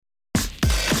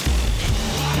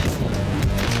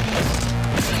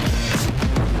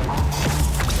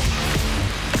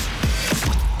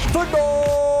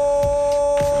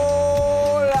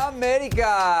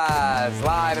Ligas,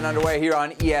 live and underway here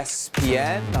on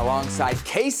ESPN, alongside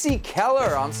Casey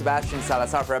Keller. I'm Sebastian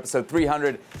Salazar for episode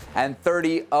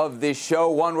 330 of this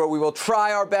show, one where we will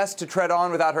try our best to tread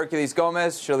on without Herculez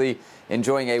Gomez, surely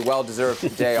enjoying a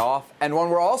well-deserved day off, and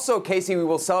one where also, Casey, we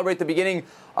will celebrate the beginning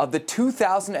of the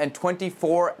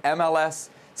 2024 MLS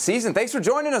season. Thanks for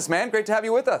joining us, man. Great to have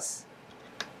you with us.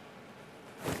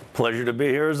 Pleasure to be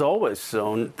here as always,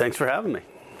 so thanks for having me.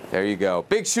 There you go.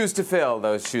 Big shoes to fill,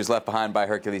 those shoes left behind by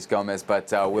Herculez Gomez,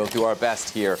 but we'll do our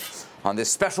best here on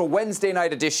this special Wednesday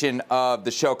night edition of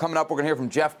the show. Coming up, we're going to hear from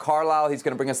Jeff Carlisle. He's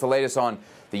going to bring us the latest on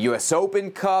the U.S.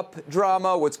 Open Cup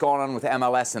drama, what's going on with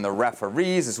MLS and the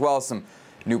referees, as well as some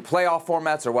new playoff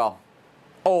formats, or, well,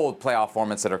 old playoff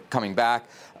formats that are coming back.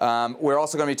 We're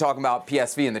also going to be talking about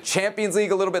PSV and the Champions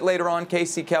League a little bit later on,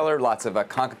 Casey Keller. Lots of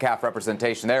CONCACAF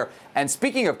representation there. And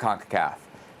speaking of CONCACAF,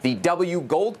 the W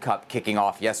Gold Cup kicking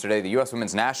off yesterday, the U.S.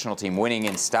 women's national team winning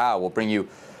in style. We'll bring you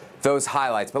those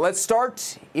highlights. But let's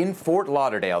start in Fort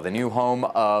Lauderdale, the new home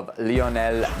of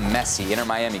Lionel Messi. Inter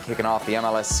Miami kicking off the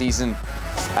MLS season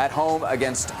at home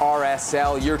against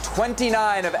RSL. Year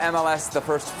 29 of MLS, the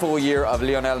first full year of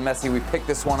Lionel Messi. We picked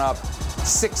this one up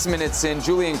 6 minutes in.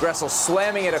 Julian Gressel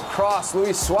slamming it across.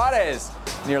 Luis Suarez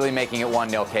nearly making it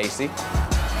 1-0, Casey.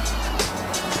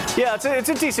 Yeah, it's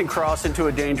a decent cross into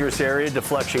a dangerous area.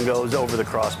 Deflection goes over the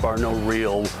crossbar. No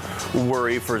real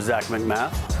worry for Zach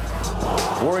McMath.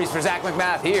 Worries for Zach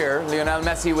McMath here. Lionel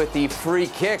Messi with the free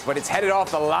kick, but it's headed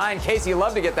off the line. Casey, you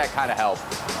love to get that kind of help.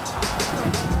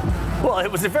 Well,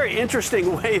 it was a very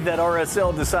interesting way that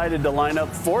RSL decided to line up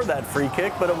for that free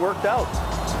kick, but it worked out.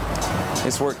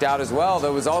 This worked out as well,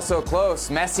 though it was also close.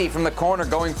 Messi from the corner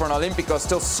going for an Olympico,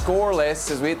 still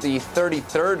scoreless as we hit the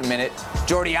 33rd minute.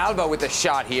 Jordi Alba with the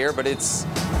shot here, but it's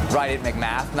right at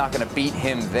McMath. Not going to beat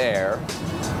him there.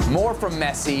 More from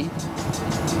Messi.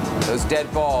 Those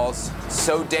dead balls,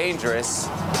 so dangerous.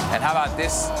 And how about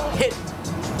this hit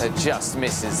that just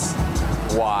misses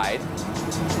wide?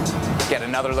 Get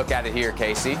another look at it here,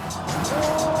 Casey.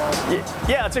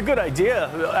 Yeah, it's a good idea.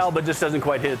 Alba just doesn't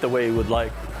quite hit it the way he would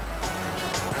like.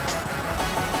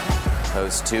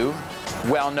 Those two,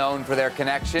 well known for their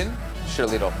connection.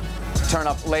 Surely it'll turn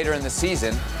up later in the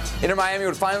season. Inter Miami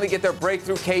would finally get their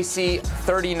breakthrough, Casey.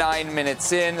 39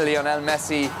 minutes in, Lionel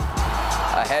Messi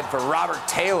ahead for Robert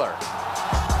Taylor.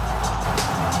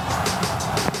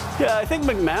 Yeah, I think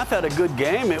McMath had a good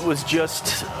game. It was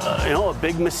just, a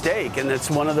big mistake, and it's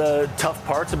one of the tough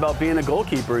parts about being a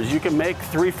goalkeeper is you can make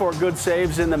 3-4 good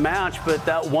saves in the match, but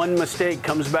that one mistake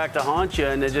comes back to haunt you,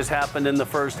 and it just happened in the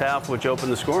first half, which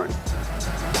opened the scoring.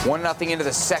 1-0 into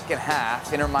the second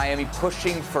half. Inter Miami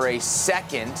pushing for a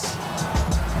second.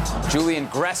 Julian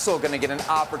Gressel going to get an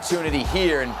opportunity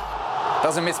here, and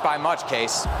doesn't miss by much,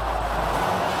 Case.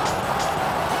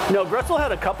 No, Gressel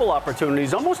had a couple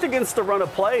opportunities, almost against the run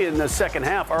of play in the second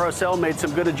half. RSL made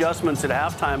some good adjustments at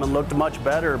halftime and looked much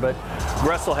better, but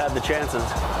Gressel had the chances.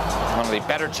 One of the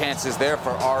better chances there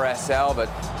for RSL, but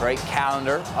great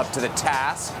calendar up to the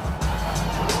task.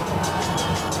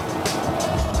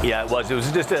 Yeah, it was. It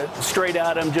was just a straight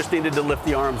at him, just needed to lift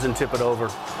the arms and tip it over.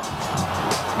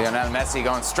 Lionel Messi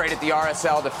going straight at the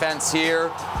RSL defense here.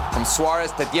 From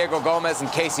Suarez to Diego Gomez, and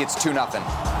Casey, it's 2-0.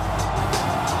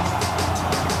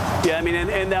 Yeah, I mean,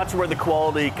 and that's where the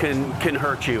quality can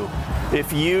hurt you.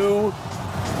 If you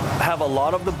have a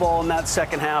lot of the ball in that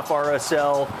second half,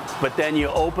 RSL, but then you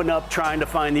open up trying to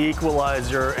find the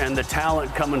equalizer, and the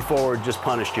talent coming forward just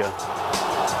punished you.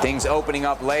 Things opening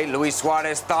up late. Luis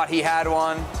Suarez thought he had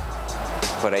one,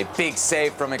 but a big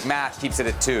save from McMath keeps it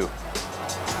at 2.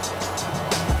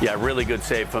 Yeah, really good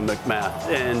save from McMath,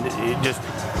 and he just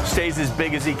stays as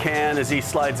big as he can as he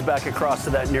slides back across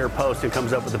to that near post and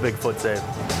comes up with a big foot save.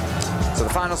 So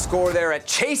the final score there at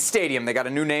Chase Stadium. They got a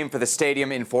new name for the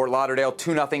stadium in Fort Lauderdale.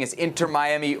 2-0 as Inter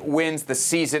Miami wins the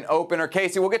season opener.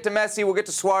 Casey, we'll get to Messi, we'll get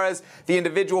to Suarez, the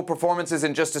individual performances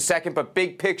in just a second. But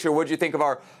big picture, what did you think of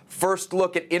our first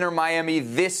look at Inter Miami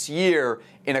this year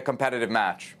in a competitive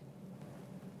match?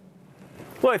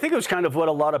 Well, I think it was kind of what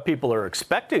a lot of people are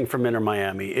expecting from Inter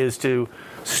Miami is to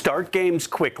start games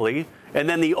quickly, and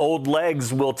then the old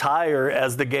legs will tire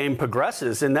as the game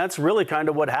progresses. And that's really kind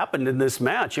of what happened in this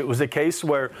match. It was a case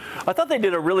where I thought they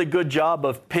did a really good job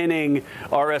of pinning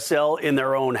RSL in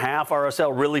their own half.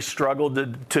 RSL really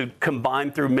struggled to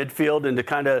combine through midfield and to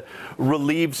kind of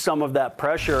relieve some of that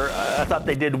pressure. I thought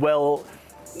they did well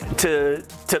to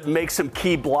make some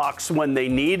key blocks when they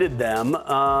needed them.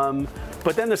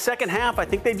 But then the second half, I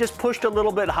think they just pushed a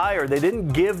little bit higher. They didn't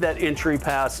give that entry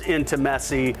pass into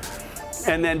Messi.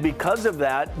 And then because of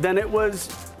that, then it was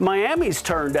Miami's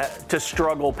turn to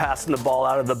struggle passing the ball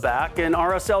out of the back, and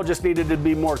RSL just needed to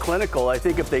be more clinical. I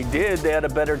think if they did, they had a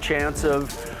better chance of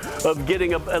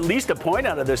getting at least a point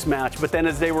out of this match. But then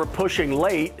as they were pushing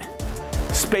late,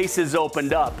 spaces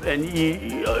opened up, and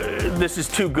this is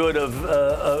too good of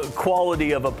a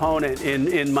quality of opponent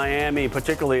in Miami,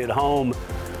 particularly at home.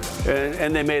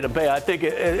 And they made a pay. I think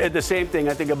at the same thing,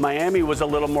 I think if Miami was a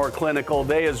little more clinical,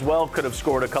 they as well could have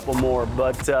scored a couple more.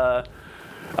 But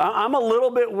I'm a little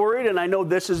bit worried, and I know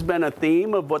this has been a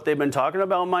theme of what they've been talking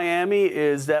about in Miami,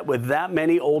 is that with that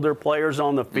many older players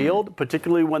on the field,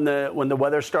 particularly when the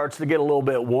weather starts to get a little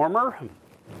bit warmer,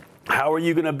 how are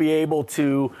you going to be able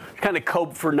to kind of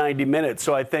cope for 90 minutes?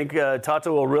 So I think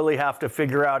Tata will really have to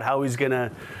figure out how he's going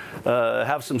to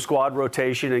have some squad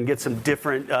rotation and get some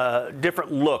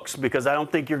different looks, because I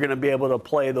don't think you're going to be able to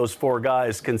play those four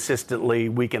guys consistently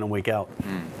week in and week out.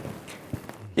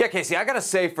 Yeah, Casey, I got to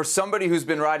say, for somebody who's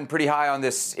been riding pretty high on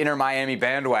this Inter Miami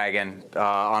bandwagon,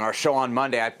 on our show on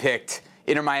Monday, I picked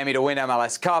Inter Miami to win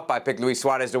MLS Cup. I picked Luis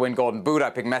Suarez to win Golden Boot. I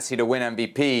picked Messi to win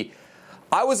MVP.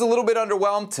 I was a little bit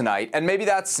underwhelmed tonight, and maybe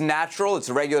that's natural. It's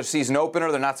a regular season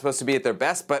opener. They're not supposed to be at their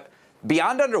best, but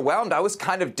beyond underwhelmed, I was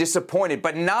kind of disappointed,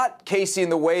 but not, Casey, in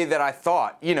the way that I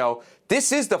thought. You know,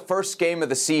 this is the first game of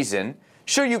the season.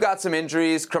 Sure, you got some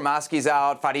injuries. Kramaski's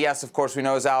out. Farias, of course, we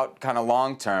know is out kind of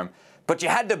long term. But you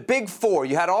had the big four.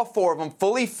 You had all four of them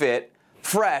fully fit,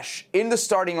 fresh, in the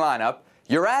starting lineup.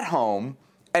 You're at home,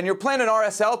 and you're playing an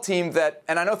RSL team that,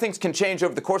 and I know things can change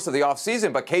over the course of the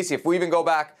offseason, but Casey, if we even go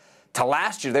back to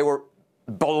last year, they were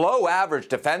below average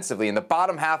defensively, in the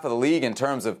bottom half of the league in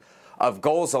terms of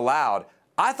goals allowed.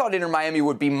 I thought Inter Miami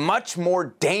would be much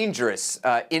more dangerous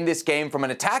in this game from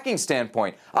an attacking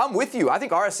standpoint. I'm with you. I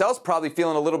think RSL's probably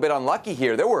feeling a little bit unlucky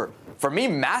here. There were, for me,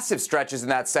 massive stretches in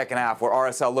that second half where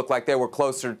RSL looked like they were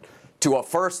closer to a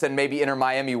first than maybe Inter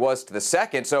Miami was to the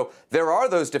second. So there are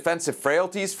those defensive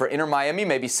frailties for Inter Miami.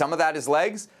 Maybe some of that is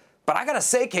legs. But I got to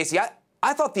say, Casey,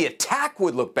 I thought the attack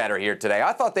would look better here today.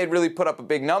 I thought they'd really put up a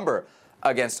big number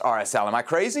against RSL. Am I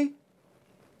crazy?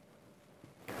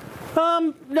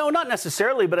 No, not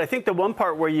necessarily, but I think the one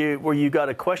part where you got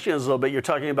to question is a little bit, you're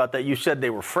talking about that you said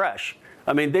they were fresh.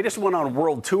 I mean, they just went on a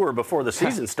world tour before the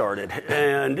season started,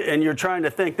 and you're trying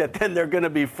to think that then they're going to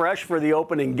be fresh for the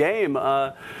opening game.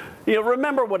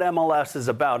 Remember what MLS is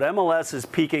about. MLS is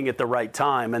peaking at the right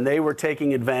time, and they were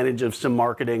taking advantage of some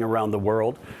marketing around the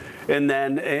world. And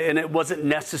it wasn't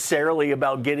necessarily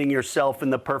about getting yourself in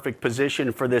the perfect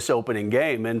position for this opening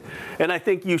game. And I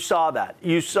think you saw that.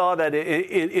 You saw that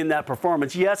in that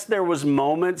performance. Yes, there was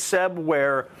moments, Seb,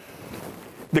 where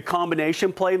the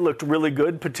combination play looked really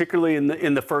good, particularly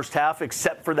in the first half,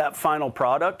 except for that final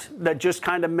product that just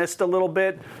kind of missed a little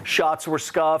bit. Shots were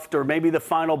scuffed, or maybe the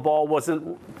final ball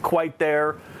wasn't quite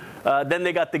there. Then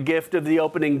they got the gift of the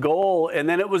opening goal, and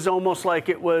then it was almost like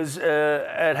it was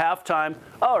at halftime,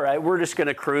 all right, we're just going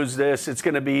to cruise this. It's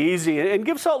going to be easy. And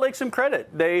give Salt Lake some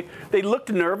credit. They looked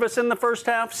nervous in the first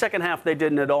half. Second half, they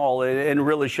didn't at all, and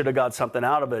really should have got something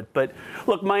out of it. But,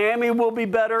 look, Miami will be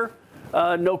better.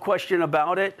 No question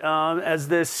about it. As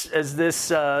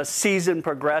this season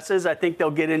progresses, I think they'll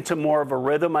get into more of a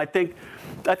rhythm. I think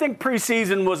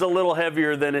preseason was a little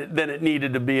heavier than it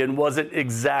needed to be, and wasn't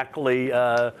exactly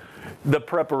the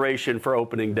preparation for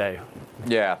opening day.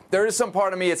 Yeah, there is some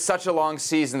part of me, it's such a long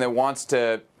season, that wants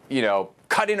to,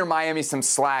 cut Inter Miami some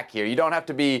slack here. You don't have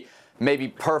to be maybe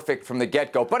perfect from the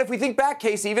get-go. But if we think back,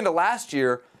 Casey, even to last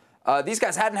year, these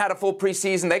guys hadn't had a full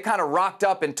preseason. They kind of rocked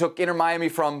up and took Inter Miami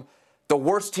from the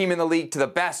worst team in the league to the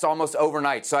best almost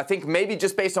overnight. So I think maybe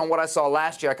just based on what I saw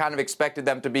last year, I kind of expected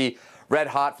them to be red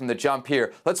hot from the jump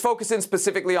here. Let's focus in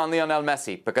specifically on Lionel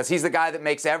Messi, because he's the guy that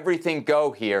makes everything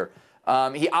go here.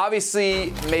 He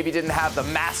obviously maybe didn't have the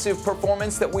massive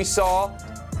performance that we saw,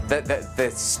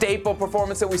 the staple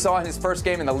performance that we saw in his first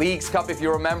game in the Leagues Cup, if you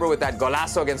remember, with that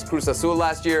golazo against Cruz Azul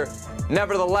last year.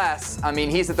 Nevertheless, I mean,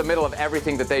 he's at the middle of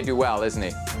everything that they do well, isn't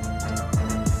he?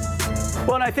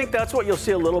 Well, and I think that's what you'll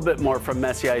see a little bit more from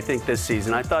Messi, I think, this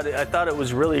season. I thought it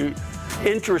was really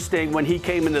interesting when he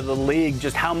came into the league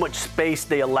just how much space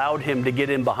they allowed him to get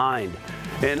in behind.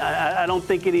 And I don't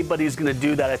think anybody's going to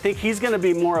do that. I think he's going to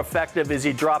be more effective as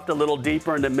he dropped a little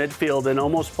deeper into midfield and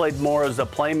almost played more as a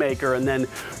playmaker, and then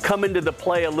come into the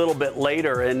play a little bit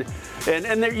later. And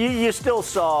there, you still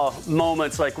saw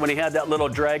moments like when he had that little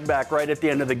drag back right at the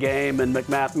end of the game, and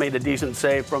McMath made a decent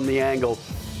save from the angle.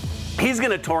 he's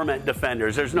going to torment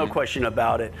defenders. There's no question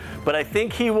about it. But I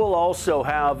think he will also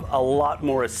have a lot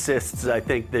more assists, I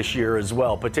think, this year as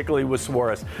well, particularly with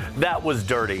Suarez. That was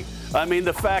dirty. I mean,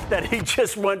 the fact that he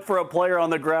just went for a player on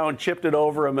the ground, chipped it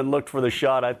over him, and looked for the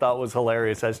shot, I thought was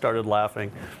hilarious. I started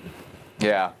laughing.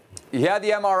 Yeah. He had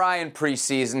the MRI in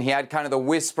preseason. He had kind of the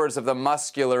whispers of the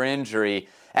muscular injury.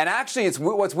 And actually,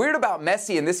 what's weird about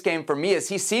Messi in this game for me is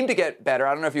he seemed to get better.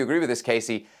 I don't know if you agree with this,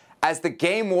 Casey. As the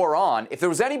game wore on, if there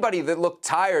was anybody that looked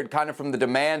tired kind of from the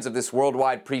demands of this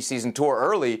worldwide preseason tour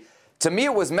early, to me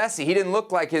it was Messi. He didn't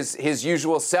look like his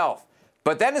usual self.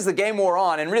 But then as the game wore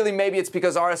on, and really maybe it's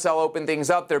because RSL opened things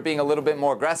up, they're being a little bit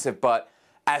more aggressive, but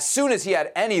as soon as he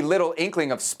had any little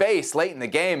inkling of space late in the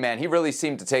game, man, he really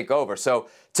seemed to take over. So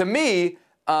to me,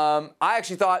 I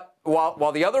actually thought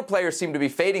while the other players seemed to be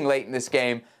fading late in this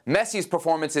game, Messi's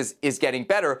performance is getting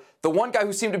better. The one guy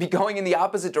who seemed to be going in the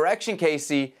opposite direction,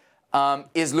 Casey,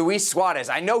 is Luis Suarez.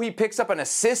 I know he picks up an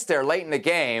assist there late in the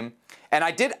game, and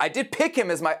I did pick him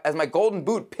as my Golden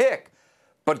Boot pick.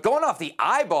 But going off the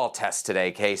eyeball test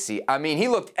today, Casey, I mean, he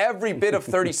looked every bit of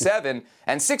 37.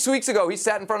 And 6 weeks ago, he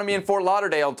sat in front of me in Fort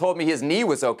Lauderdale and told me his knee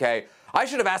was okay. I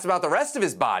should have asked about the rest of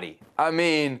his body. I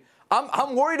mean,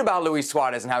 I'm worried about Luis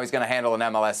Suarez and how he's going to handle an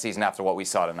MLS season after what we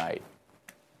saw tonight.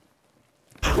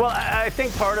 Well, I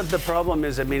think part of the problem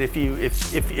is, I mean, if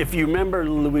you remember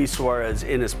Luis Suarez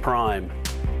in his prime,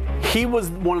 he was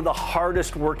one of the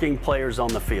hardest working players on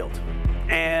the field.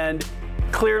 And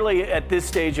clearly at this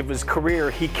stage of his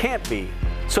career, he can't be.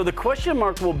 So the question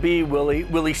mark will be, will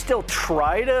he still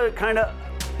try to kind of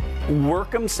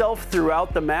work himself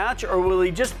throughout the match, or will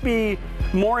he just be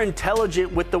more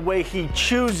intelligent with the way he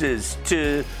chooses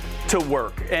to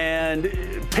work and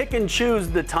pick and choose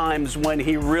the times when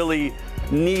he really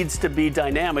needs to be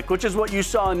dynamic, which is what you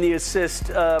saw in the assist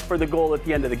for the goal at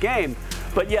the end of the game.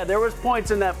 But yeah, there was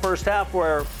points in that first half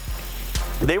where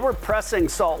they were pressing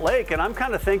Salt Lake, and I'm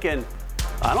kind of thinking,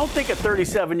 I don't think a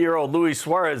 37-year-old Luis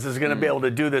Suarez is going to be able to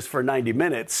do this for 90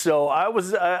 minutes. So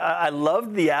I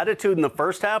loved the attitude in the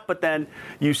first half, but then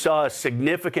you saw a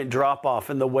significant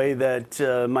drop-off in the way that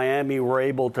Miami were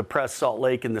able to press Salt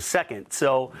Lake in the second.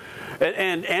 So,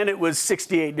 and it was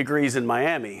 68 degrees in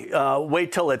Miami.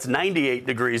 Wait till it's 98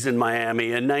 degrees in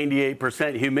Miami and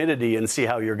 98% humidity and see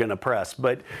how you're going to press.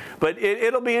 But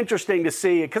it'll be interesting to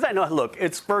see, because I know, look,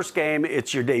 it's first game,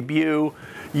 it's your debut.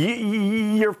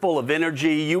 You're full of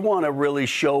energy. You want to really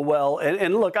show well.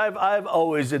 And look, I've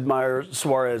always admired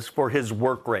Suarez for his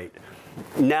work rate.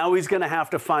 Now he's going to have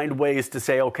to find ways to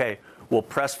say, okay, we'll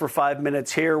press for 5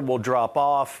 minutes here, we'll drop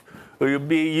off.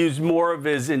 We'll use more of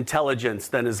his intelligence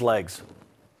than his legs.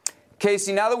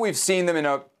 Casey, now that we've seen them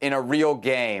in a real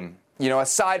game, you know,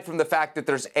 aside from the fact that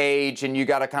there's age and you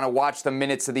got to kind of watch the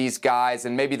minutes of these guys,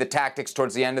 and maybe the tactics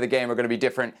towards the end of the game are going to be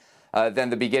different than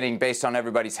the beginning based on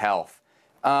everybody's health.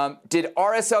 Did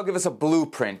RSL give us a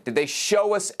blueprint? Did they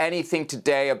show us anything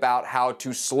today about how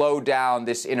to slow down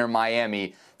this Inter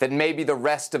Miami that maybe the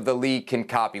rest of the league can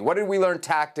copy? What did we learn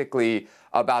tactically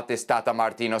about this Tata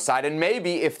Martino side? And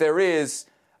maybe if there is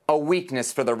a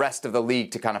weakness for the rest of the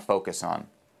league to kind of focus on?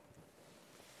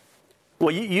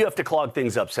 Well, you have to clog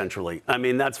things up centrally. I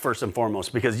mean, that's first and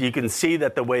foremost, because you can see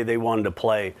that the way they wanted to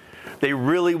play, they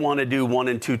really want to do 1-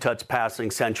 and 2-touch passing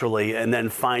centrally and then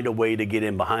find a way to get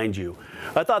in behind you.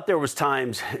 I thought there was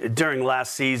times during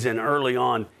last season, early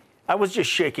on, I was just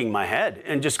shaking my head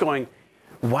and just going,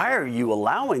 why are you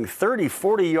allowing 30,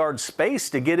 40-yard space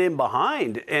to get in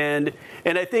behind? And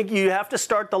I think you have to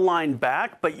start the line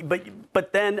back,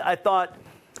 but then I thought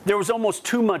there was almost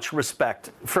too much respect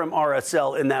from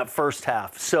RSL in that first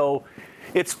half. So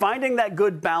it's finding that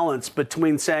good balance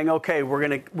between saying, okay,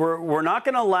 we're not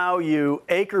going to allow you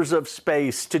acres of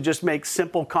space to just make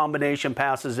simple combination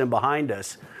passes in behind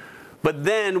us. But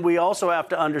then we also have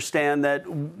to understand that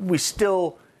we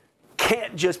still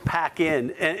can't just pack in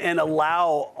and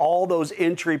allow all those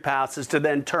entry passes to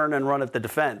then turn and run at the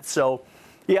defense. So,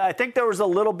 yeah, I think there was a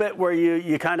little bit where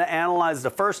you kind of analyze the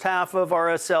first half of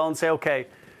RSL and say, okay,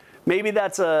 maybe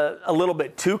that's a little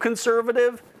bit too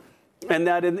conservative. And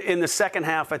that in the second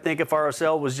half, I think if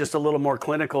RSL was just a little more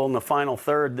clinical in the final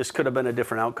third, this could have been a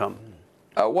different outcome.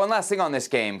 One last thing on this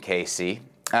game, Casey.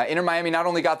 Inter Miami not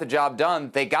only got the job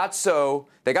done, they got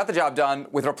the job done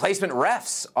with replacement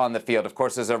refs on the field. Of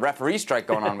course, there's a referee strike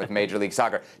going on with Major League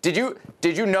Soccer. Did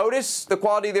you notice the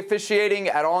quality of the officiating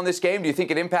at all in this game? Do you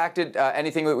think it impacted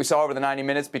anything that we saw over the 90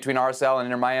 minutes between RSL and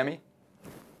Inter Miami?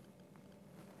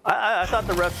 I thought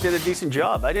the refs did a decent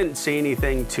job. I didn't see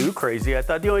anything too crazy. I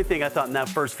thought the only thing I thought in that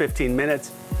first 15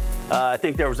 minutes, I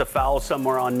think there was a foul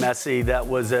somewhere on Messi that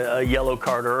was a yellow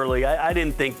card early. I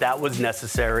didn't think that was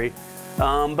necessary.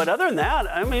 But other than that,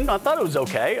 I mean, I thought it was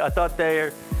okay. I thought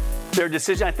their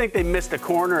decision, I think they missed a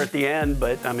corner at the end,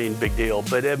 but I mean, big deal.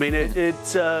 But I mean,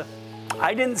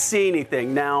 I didn't see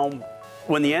anything. Now,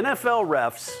 when the NFL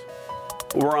refs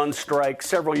were on strike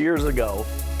several years ago,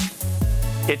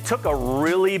 it took a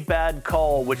really bad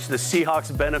call, which the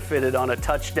Seahawks benefited on a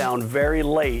touchdown very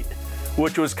late,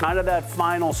 which was kind of that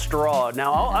final straw.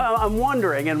 Now, I'm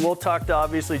wondering, and we'll talk to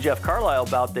obviously Jeff Carlisle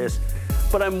about this,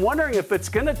 but I'm wondering if it's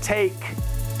going to take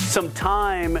some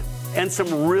time and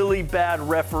some really bad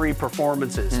referee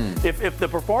performances. If the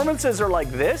performances are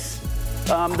like this,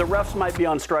 the refs might be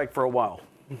on strike for a while.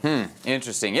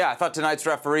 Interesting. Yeah, I thought tonight's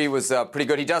referee was pretty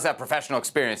good. He does have professional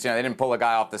experience. They didn't pull a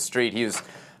guy off the street. He was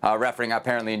refereeing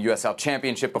apparently in USL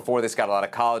Championship before this, got a lot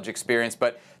of college experience.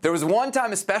 But there was one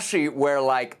time especially where,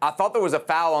 I thought there was a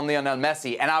foul on Lionel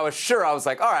Messi, and I was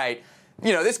like, all right,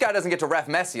 this guy doesn't get to ref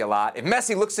Messi a lot. If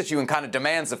Messi looks at you and kind of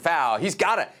demands a foul, he's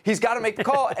got to make the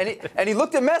call. And he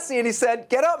looked at Messi and he said,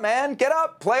 get up, man, get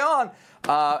up, play on.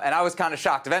 And I was kind of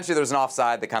shocked. Eventually, there was an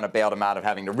offside that kind of bailed him out of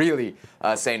having to really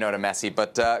say no to Messi.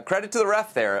 But credit to the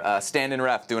ref there, stand-in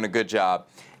ref, doing a good job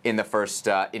in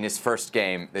his first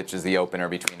game, which is the opener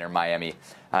between Inter Miami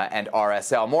and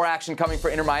RSL. More action coming for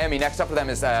Inter Miami. Next up for them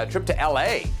is a trip to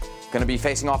LA. Going to be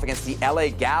facing off against the LA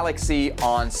Galaxy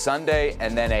on Sunday,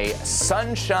 and then a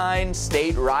Sunshine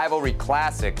State Rivalry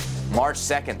Classic. March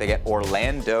 2nd, they get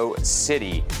Orlando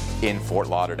City in Fort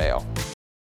Lauderdale.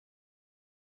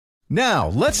 Now,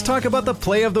 let's talk about the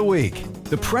play of the week.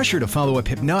 The pressure to follow up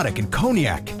Hypnotic and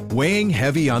Cognac, weighing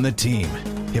heavy on the team.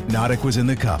 Hypnotic was in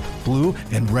the cup, blue,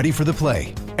 and ready for the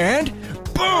play. And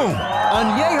boom!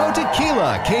 Añejo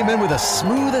Tequila came in with a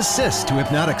smooth assist to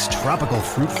Hypnotic's tropical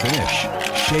fruit finish.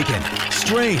 Shaken,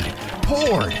 strained,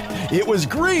 poured. It was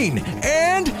green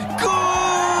and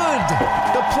good!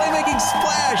 The playmaking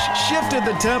splash shifted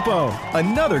the tempo.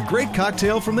 Another great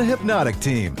cocktail from the Hypnotic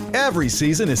team. Every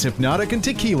season is Hypnotic and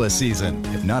Tequila season.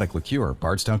 Hypnotic Liqueur,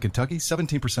 Bardstown, Kentucky,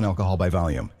 17% alcohol by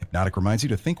volume. Hypnotic reminds you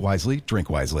to think wisely, drink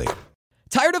wisely.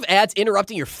 Tired of ads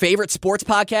interrupting your favorite sports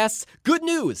podcasts? Good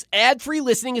news! Ad-free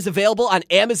listening is available on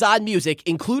Amazon Music,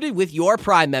 included with your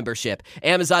Prime membership.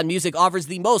 Amazon Music offers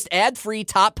the most ad-free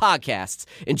top podcasts.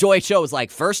 Enjoy shows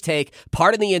like First Take,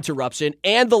 Pardon the Interruption,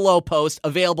 and The Low Post,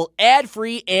 available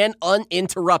ad-free and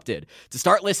uninterrupted. To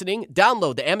start listening,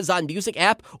 download the Amazon Music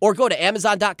app or go to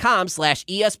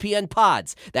amazon.com/ESPN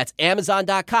Pods. That's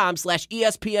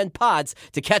amazon.com/ESPN Pods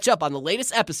to catch up on the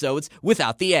latest episodes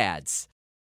without the ads.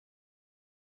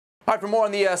 All right, for more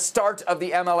on the start of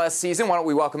the MLS season, why don't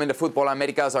we welcome into Futbol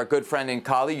Americas our good friend and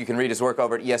colleague. You can read his work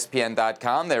over at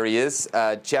ESPN.com. There he is,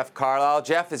 Jeff Carlisle.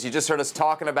 Jeff, as you just heard us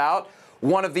talking about,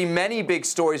 one of the many big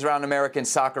stories around American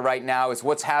soccer right now is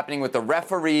what's happening with the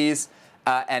referees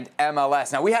and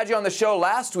MLS. Now, we had you on the show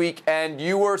last week, and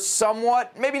you were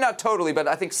somewhat, maybe not totally, but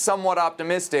I think somewhat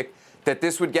optimistic that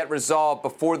this would get resolved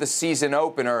before the season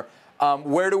opener.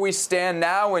 Where do we stand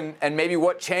now, and maybe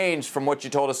what changed from what you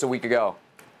told us a week ago?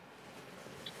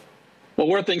 Well,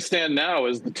 where things stand now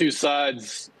is the two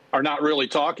sides are not really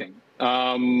talking.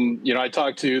 I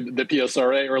talked to the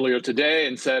PSRA earlier today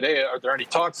and said, hey, are there any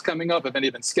talks coming up? Have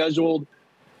any been scheduled?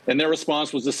 And their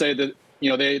response was to say that,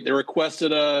 they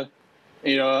requested a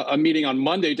meeting on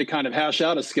Monday to kind of hash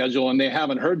out a schedule, and they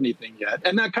haven't heard anything yet.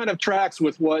 And that kind of tracks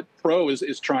with what Pro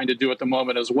is trying to do at the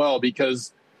moment as well,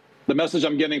 because the message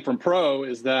I'm getting from Pro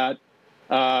is that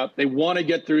they want to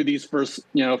get through these first,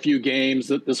 few games,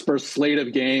 this first slate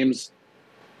of games,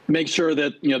 make sure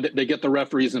that they get the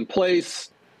referees in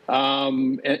place,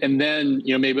 and then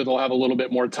maybe they'll have a little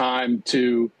bit more time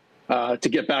to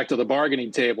get back to the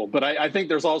bargaining table. But I think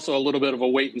there's also a little bit of a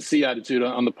wait and see attitude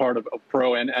on the part of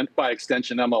Pro and by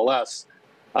extension MLS,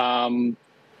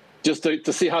 just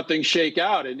to see how things shake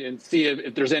out and see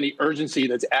if there's any urgency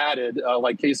that's added,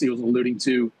 like Casey was alluding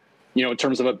to, in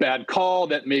terms of a bad call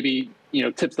that maybe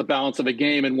tips the balance of a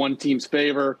game in one team's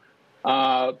favor.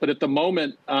 But at the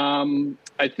moment,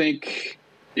 I think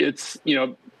it's,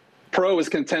 Pro is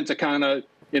content to kind of,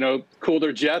 cool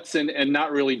their jets and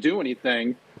not really do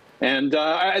anything. And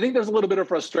I think there's a little bit of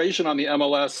frustration on the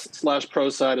MLS/Pro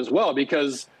side as well,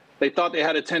 because they thought they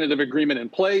had a tentative agreement in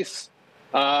place.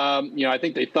 I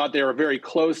think they thought they were very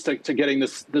close to getting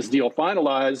this deal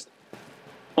finalized,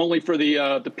 only for the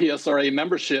PSRA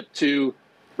membership to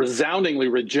resoundingly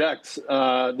reject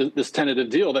this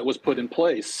tentative deal that was put in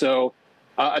place. So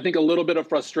I think a little bit of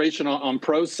frustration on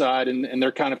Pro's side, and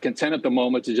they're kind of content at the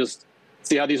moment to just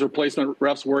see how these replacement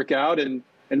refs work out and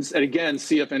again,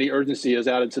 see if any urgency is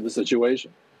added to the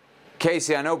situation.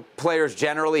 Casey, I know players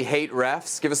generally hate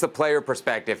refs. Give us the player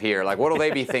perspective here. Like, what will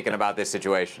they be thinking about this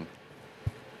situation?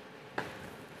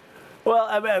 Well,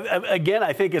 again,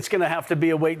 I think it's going to have to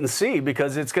be a wait and see,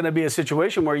 because it's going to be a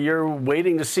situation where you're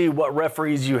waiting to see what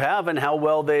referees you have and how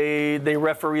well they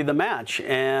referee the match.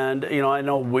 And, I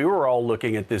know we were all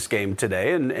looking at this game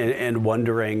today and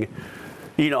wondering,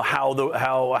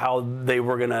 how they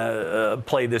were going to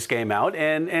play this game out.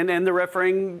 And the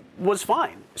refereeing was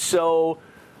fine. So,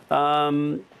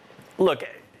 look,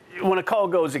 when a call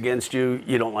goes against you,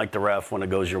 you don't like the ref. When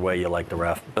it goes your way, you like the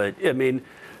ref. But,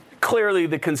 clearly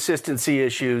the consistency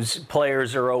issues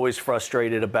players are always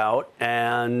frustrated about,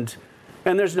 and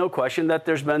there's no question that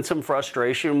there's been some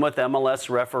frustration with MLS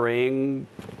refereeing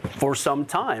for some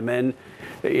time. And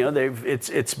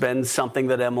it's been something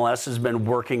that MLS has been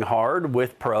working hard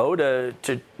with Pro to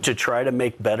try to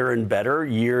make better and better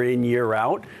year in, year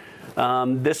out.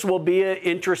 This will be an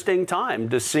interesting time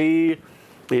to see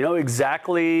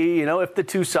exactly if the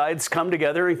two sides come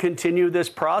together and continue this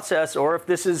process, or if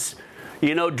this is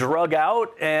drug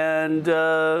out and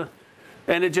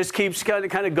it just keeps kind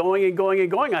of going and going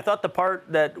and going. I thought the part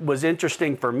that was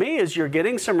interesting for me is you're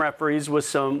getting some referees with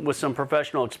some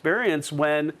professional experience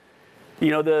when,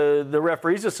 the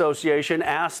Referees Association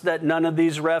asked that none of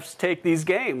these refs take these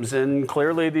games, and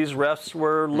clearly these refs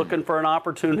were looking for an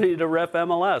opportunity to ref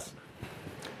MLS.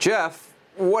 Jeff,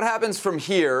 what happens from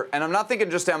here? And I'm not thinking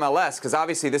just MLS, because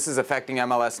obviously this is affecting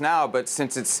MLS now, but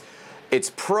since it's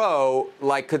pro,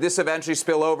 could this eventually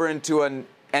spill over into an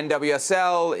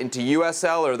NWSL, into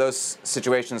USL, or are those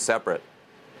situations separate?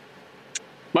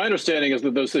 My understanding is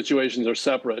that those situations are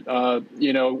separate. I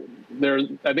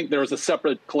think there is a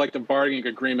separate collective bargaining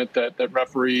agreement that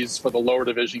referees for the lower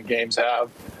division games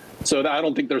have. So I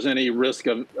don't think there's any risk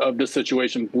of this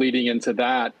situation bleeding into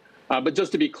that. But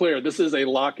just to be clear, this is a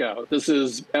lockout. This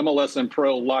is MLS and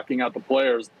Pro locking out the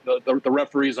players. The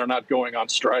referees are not going on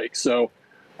strike. So,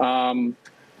 again,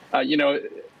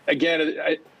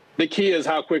 the key is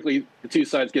how quickly the two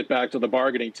sides get back to the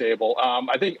bargaining table.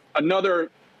 I think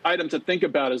another item to think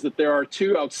about is that there are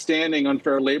two outstanding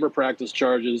unfair labor practice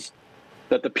charges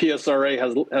that the PSRA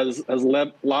has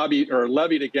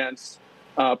levied against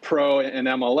Pro and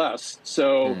MLS.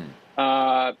 So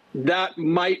that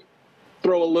might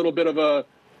throw a little bit of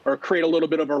create a little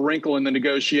bit of a wrinkle in the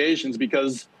negotiations,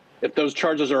 because if those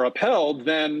charges are upheld,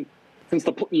 then since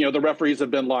the referees have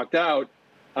been locked out,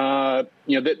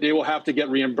 they will have to get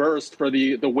reimbursed for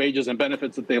the wages and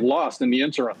benefits that they've lost in the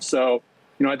interim. So,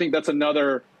 I think that's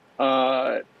another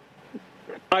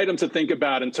item to think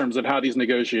about in terms of how these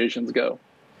negotiations go.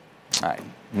 All right,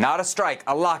 not a strike,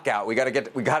 a lockout. We got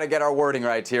to get our wording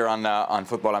right here on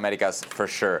Futbol Americas for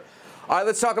sure. All right,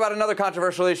 let's talk about another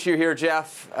controversial issue here,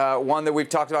 Jeff. One that we've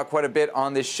talked about quite a bit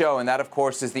on this show, and that, of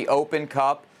course, is the Open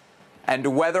Cup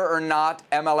and whether or not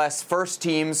MLS first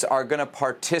teams are going to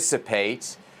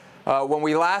participate. When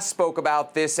we last spoke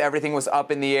about this, everything was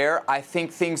up in the air. I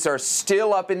think things are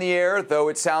still up in the air, though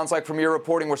it sounds like from your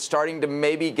reporting we're starting to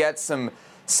maybe get some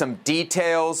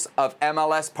details of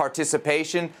MLS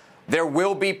participation. There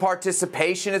will be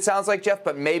participation, it sounds like, Jeff,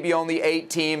 but maybe only 8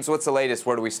 teams. What's the latest?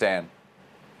 Where do we stand?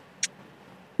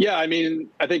 Yeah,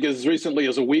 I think as recently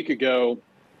as a week ago,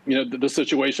 the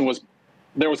situation was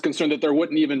there was concern that there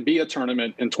wouldn't even be a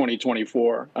tournament in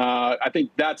 2024. I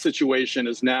think that situation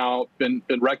has now been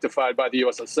rectified by the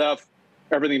USSF.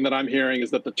 Everything that I'm hearing is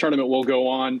that the tournament will go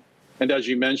on. And as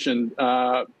you mentioned,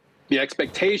 the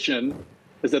expectation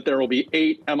is that there will be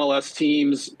 8 MLS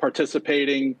teams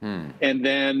participating, and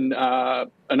then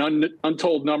an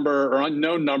untold number or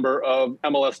unknown number of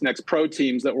MLS Next Pro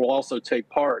teams that will also take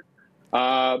part.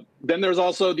 Then there's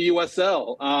also the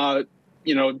USL.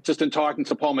 Just in talking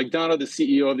to Paul McDonough, the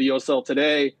CEO of the USL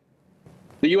today,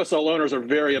 the USL owners are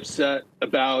very upset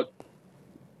about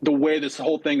the way this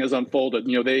whole thing has unfolded.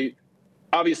 They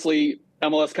obviously,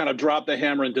 MLS kind of dropped the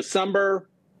hammer in December.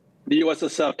 The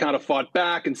USSF kind of fought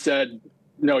back and said,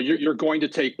 no, you're going to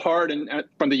take part. And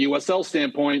from the USL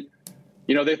standpoint,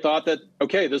 they thought that,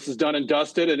 okay, this is done and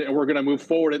dusted and we're going to move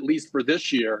forward at least for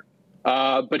this year.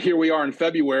 But here we are in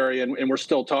February, and we're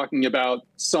still talking about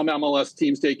some MLS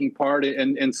teams taking part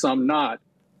and some not.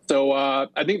 So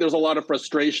I think there's a lot of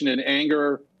frustration and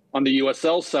anger on the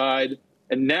USL side.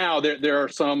 And now there are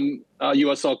some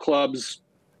USL clubs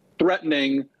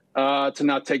threatening to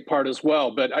not take part as well.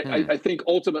 But I think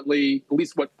ultimately, at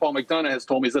least what Paul McDonough has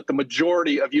told me, is that the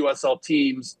majority of USL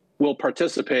teams will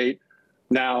participate.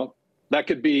 Now, that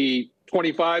could be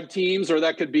 25 teams, or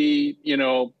that could be,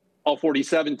 all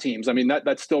 47 teams.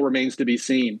 That still remains to be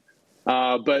seen.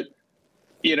 But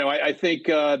I think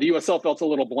the USL felt a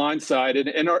little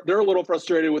blindsided, and they're a little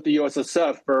frustrated with the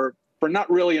USSF for not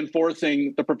really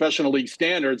enforcing the professional league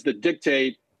standards that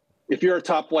dictate if you're a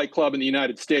top flight club in the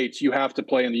United States, you have to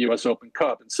play in the U.S. Open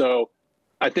Cup. And so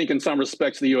I think in some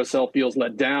respects the USL feels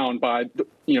let down by,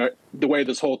 the way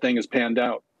this whole thing is panned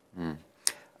out.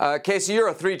 Casey, you're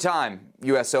a 3-time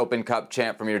U.S. Open Cup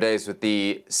champ from your days with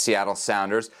the Seattle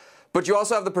Sounders. But you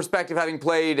also have the perspective, having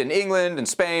played in England and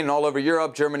Spain and all over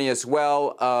Europe, Germany as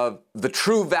well, of the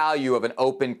true value of an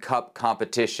Open Cup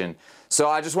competition. So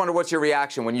I just wonder, what's your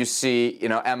reaction when you see,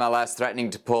 MLS threatening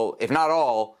to pull, if not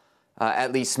all,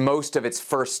 at least most of its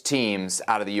first teams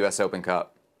out of the U.S. Open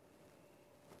Cup?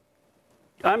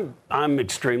 I'm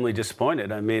extremely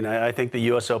disappointed. I mean, I think the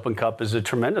U.S. Open Cup is a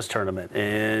tremendous tournament,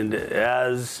 and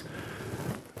as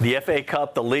the FA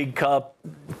Cup, the League Cup,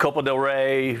 Copa del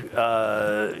Rey,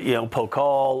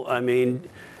 Pokal, I mean,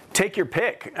 take your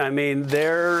pick. I mean,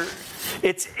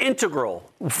 it's integral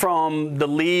from the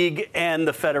league and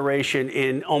the federation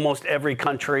in almost every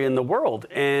country in the world.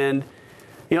 And,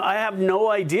 I have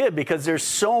no idea, because there's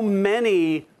so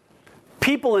many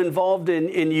people involved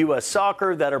in U.S.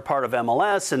 soccer that are part of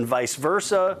MLS and vice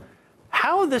versa.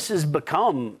 How this has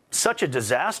become such a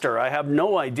disaster, I have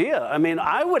no idea. I mean,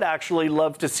 I would actually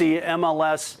love to see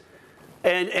MLS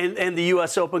and the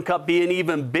U.S. Open Cup be an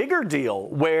even bigger deal,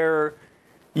 where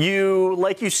you,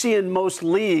 like you see in most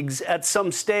leagues at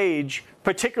some stage,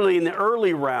 particularly in the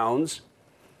early rounds,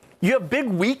 you have big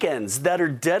weekends that are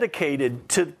dedicated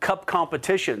to cup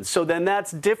competitions. So then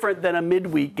that's different than a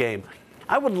midweek game.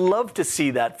 I would love to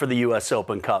see that for the U.S.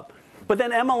 Open Cup. But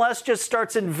then MLS just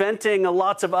starts inventing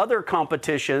lots of other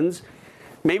competitions.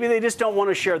 Maybe they just don't want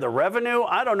to share the revenue.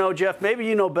 I don't know, Jeff. Maybe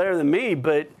you know better than me.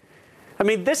 But, I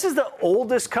mean, this is the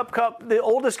oldest the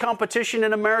oldest competition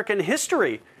in American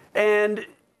history. And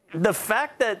the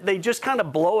fact that they just kind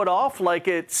of blow it off like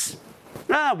it's,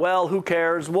 well, who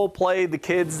cares? We'll play the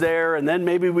kids there, and then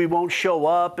maybe we won't show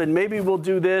up, and maybe we'll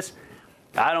do this.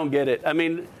 I don't get it. I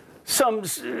mean,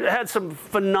 had some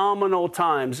phenomenal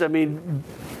times. I mean,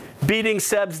 beating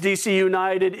Seb's DC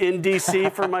United in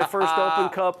DC for my first Open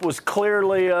Cup was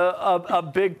clearly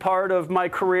a big part of my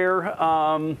career.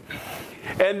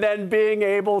 And then being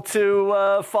able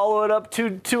to follow it up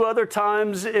two other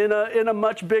times in a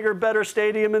much bigger, better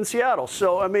stadium in Seattle.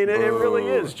 So, I mean, it really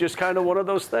is just kind of one of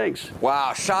those things.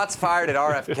 Wow, shots fired at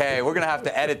RFK. We're going to have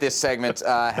to edit this segment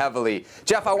heavily.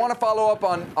 Jeff, I want to follow up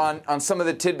on some of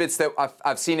the tidbits that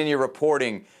I've seen in your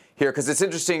reporting here, because it's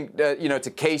interesting,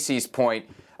 to Casey's point.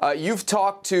 You've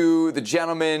talked to the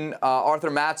gentleman, Arthur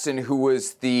Mattson, who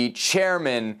was the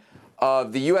chairman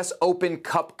of the U.S. Open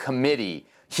Cup Committee.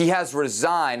 He has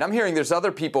resigned. I'm hearing there's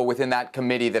other people within that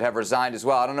committee that have resigned as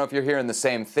well. I don't know if you're hearing the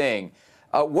same thing.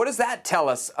 What does that tell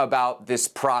us about this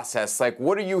process? Like,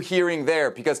 what are you hearing there?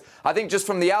 Because I think just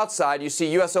from the outside, you see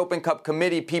U.S. Open Cup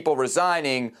Committee people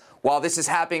resigning while this is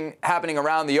happening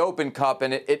around the Open Cup,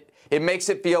 and it makes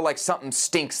it feel like something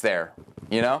stinks there,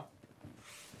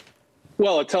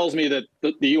 Well, it tells me that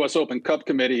the U.S. Open Cup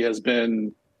Committee has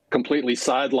been completely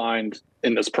sidelined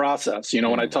in this process.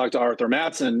 When I talked to Arthur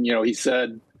Mattson, he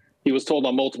said he was told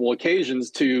on multiple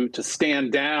occasions to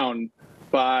stand down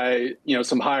by,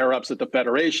 some higher ups at the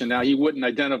federation. Now, he wouldn't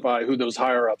identify who those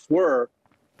higher ups were,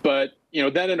 but,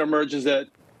 then it emerges that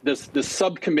this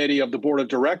subcommittee of the board of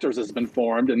directors has been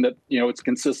formed, and that, it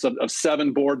consists of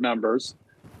 7 board members,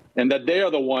 and that they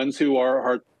are the ones who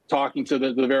are talking to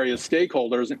the various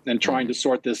stakeholders and trying to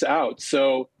sort this out.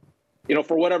 So,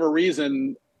 for whatever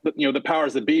reason, the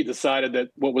powers that be decided that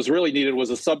what was really needed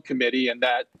was a subcommittee, and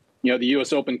that, the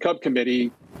U.S. Open Cup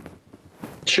Committee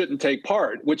shouldn't take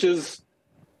part, which is,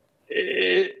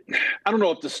 I don't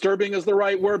know if disturbing is the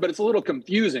right word, but it's a little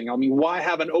confusing. I mean, why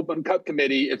have an Open Cup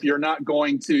Committee if you're not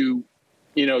going to,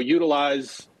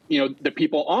 utilize, the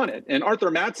people on it? And Arthur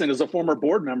Mattson is a former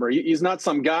board member. He's not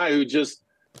some guy who just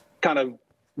kind of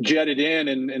jetted in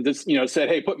and just, said,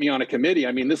 hey, put me on a committee.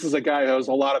 I mean, this is a guy who has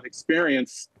a lot of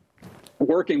experience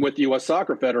working with the U.S.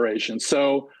 Soccer Federation.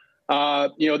 So,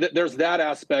 there's that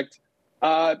aspect.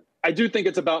 I do think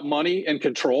it's about money and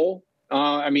control.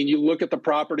 I mean, you look at the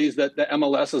properties that the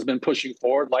MLS has been pushing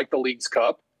forward, like the Leagues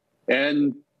Cup,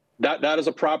 and that is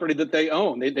a property that they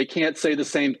own. They can't say the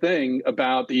same thing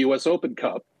about the U.S. Open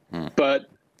Cup. But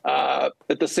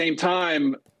at the same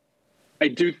time, I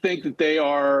do think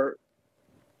that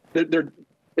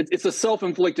it's a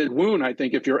self-inflicted wound, I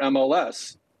think, if you're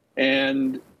MLS.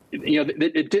 And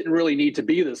it didn't really need to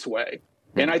be this way.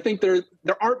 And I think there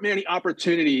aren't many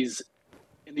opportunities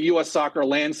in the U.S. soccer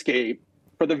landscape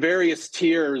for the various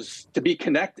tiers to be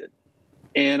connected.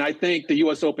 And I think the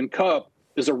U.S. Open Cup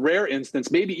is a rare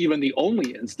instance, maybe even the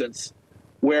only instance,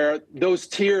 where those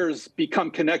tiers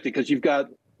become connected, because you've got,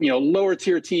 lower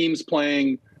tier teams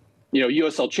playing,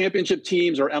 USL Championship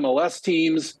teams or MLS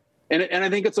teams. And I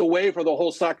think it's a way for the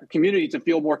whole soccer community to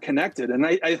feel more connected. And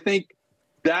I think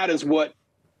that is what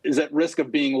is at risk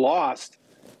of being lost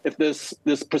if this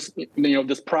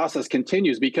process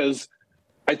continues, because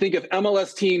I think if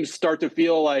MLS teams start to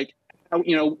feel like,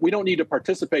 we don't need to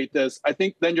participate in this, I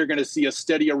think then you're going to see a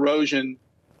steady erosion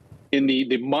in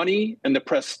the money and the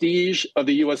prestige of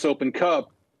the U.S. Open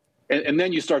Cup. And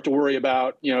then you start to worry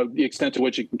about, the extent to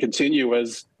which it can continue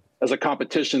as a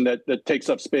competition that takes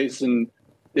up space and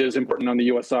is important on the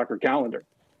U.S. soccer calendar.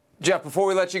 Jeff, before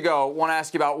we let you go, I want to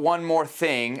ask you about one more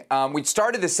thing. We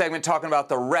started this segment talking about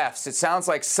the refs. It sounds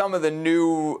like some of the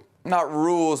new, not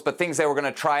rules, but things they were going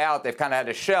to try out, they've kind of had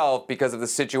to shelve because of the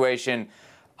situation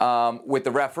with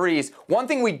the referees. One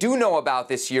thing we do know about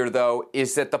this year, though,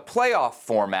 is that the playoff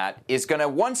format is going to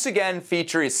once again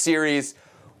feature a series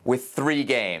with 3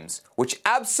 games, which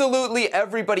absolutely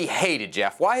everybody hated,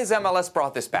 Jeff. Why has MLS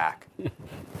brought this back?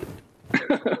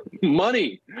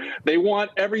 Money. They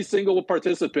want every single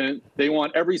participant, they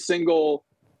want every single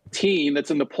team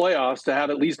that's in the playoffs to have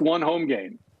at least one home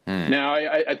game. Now,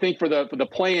 I think for the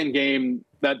play-in game,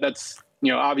 that's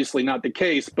obviously not the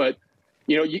case, but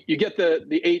you get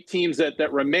the 8 teams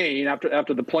that remain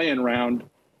after the play-in round,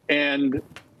 and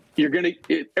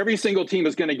every single team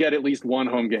is going to get at least one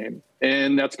home game,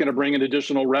 and that's going to bring in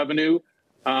additional revenue.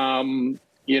 I'm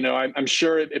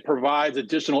sure it provides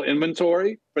additional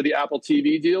inventory for the Apple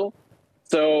TV deal.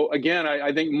 So again,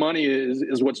 I think money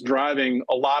is what's driving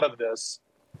a lot of this.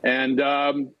 And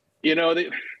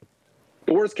the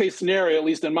worst case scenario, at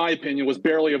least in my opinion, was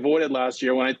barely avoided last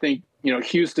year when I think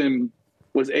Houston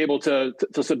was able to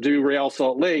subdue Real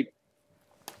Salt Lake.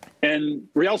 And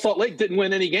Real Salt Lake didn't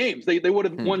win any games. They would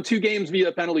have won 2 games via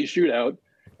a penalty shootout,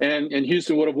 and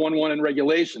Houston would have won 1 in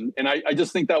regulation. And I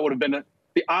just think that would have been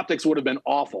the optics would have been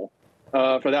awful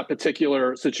for that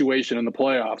particular situation in the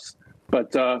playoffs.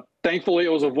 But thankfully,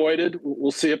 it was avoided.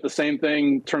 We'll see if the same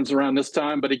thing turns around this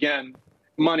time. But again,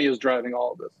 money is driving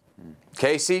all of this.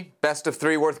 Casey, best of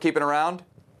 3 worth keeping around?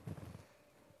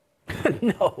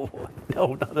 No,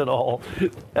 not at all.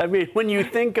 I mean, when you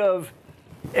think of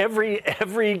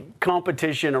every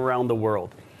competition around the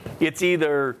world, it's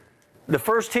either the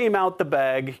first team out the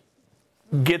bag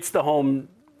gets the home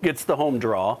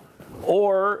draw,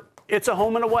 or it's a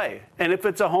home and away. And if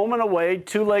it's a home and away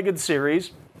 2-legged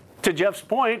series, to Jeff's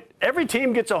point, every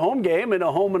team gets a home game and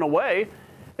a home and away,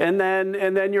 and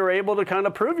then you're able to kind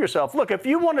of prove yourself. Look, if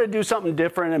you want to do something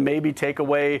different and maybe take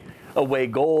away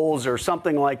goals or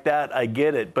something like that, I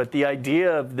get it. But the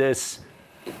idea of this,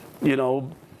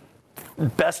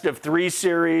 best of 3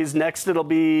 series, next it'll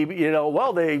be,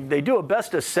 they do a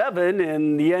best of 7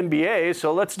 in the NBA,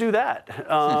 so let's do that.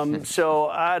 So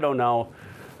I don't know.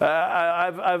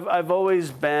 I've always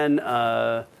been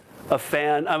a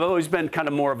fan. I've always been kind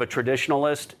of more of a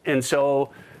traditionalist, and so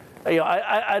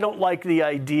I don't like the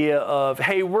idea of,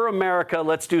 hey, we're America,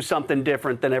 let's do something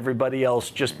different than everybody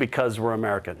else just because we're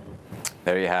American.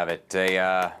 There you have it.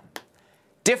 A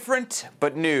different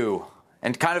but new,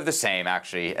 and kind of the same,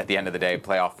 actually, at the end of the day,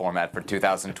 playoff format for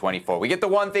 2024. We get the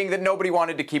one thing that nobody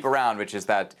wanted to keep around, which is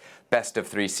that best of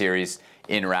 3 series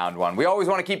in round 1. We always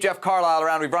want to keep Jeff Carlisle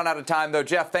around. We've run out of time, though.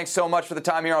 Jeff, thanks so much for the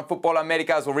time here on Futbol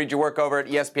Americas. We'll read your work over at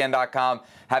ESPN.com.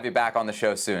 Have you back on the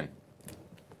show soon.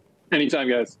 Anytime,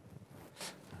 guys.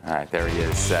 All right, there he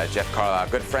is, Jeff Carlisle,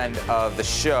 good friend of the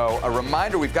show. A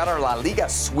reminder, we've got our La Liga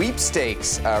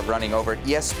sweepstakes running over at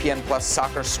ESPN Plus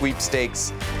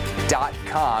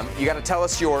soccersweepstakes.com. You got to tell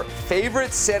us your favorite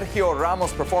Sergio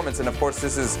Ramos performance, and of course,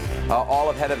 this is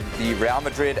all ahead of the Real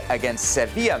Madrid against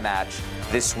Sevilla match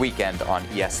this weekend on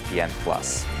ESPN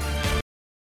Plus.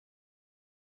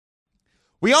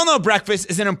 We all know breakfast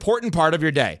is an important part of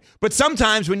your day, but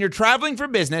sometimes when you're traveling for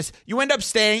business, you end up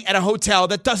staying at a hotel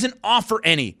that doesn't offer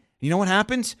any. You know what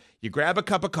happens? You grab a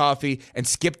cup of coffee and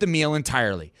skip the meal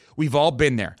entirely. We've all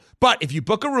been there. But if you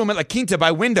book a room at La Quinta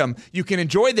by Wyndham, you can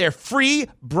enjoy their free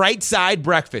Bright Side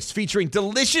breakfast featuring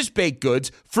delicious baked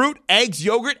goods, fruit, eggs,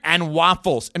 yogurt, and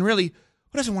waffles. And really,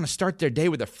 who doesn't want to start their day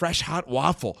with a fresh, hot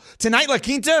waffle? Tonight, La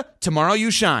Quinta, tomorrow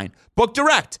you shine. Book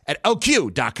direct at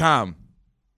lq.com.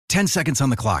 10 seconds on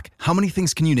the clock. How many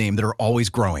things can you name that are always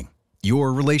growing?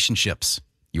 Your relationships,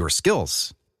 your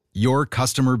skills, your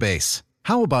customer base.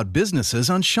 How about businesses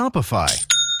on Shopify?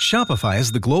 Shopify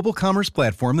is the global commerce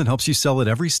platform that helps you sell at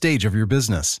every stage of your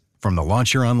business. From the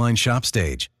launch your online shop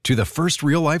stage, to the first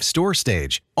real-life store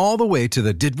stage, all the way to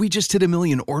the did we just hit a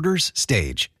million orders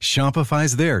stage.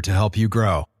 Shopify's there to help you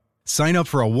grow. Sign up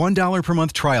for a $1 per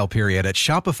month trial period at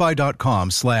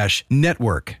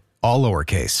shopify.com/network, all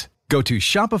lowercase. Go to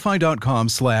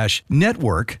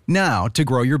shopify.com/network now to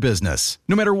grow your business,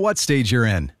 no matter what stage you're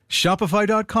in.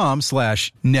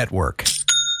 Shopify.com/network.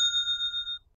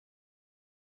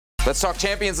 Let's talk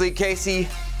Champions League, Casey.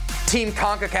 Team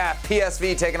CONCACAF,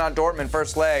 PSV taking on Dortmund,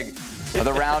 first leg of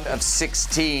the round of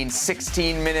 16.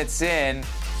 16 minutes in.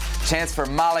 Chance for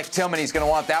Malik Tillman. He's going to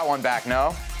want that one back,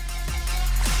 no?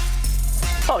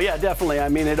 Oh, yeah, definitely. I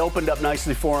mean, it opened up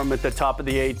nicely for him at the top of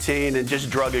the 18 and just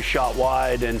drug his shot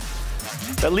wide and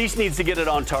at least needs to get it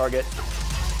on target.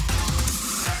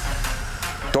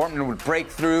 Dortmund would break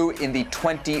through in the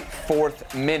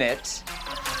 24th minute.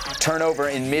 Turnover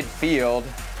in midfield.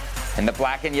 And the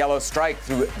black and yellow strike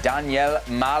through Daniel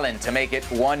Malin to make it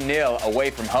 1-0 away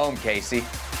from home, Casey.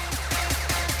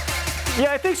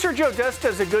 Yeah, I think Sergio Dest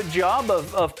does a good job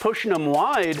of pushing him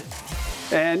wide.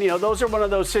 And, those are one of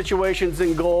those situations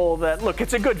in goal that, look,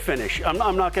 it's a good finish. I'm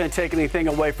not going to take anything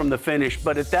away from the finish.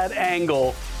 But at that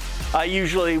angle, I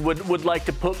usually would like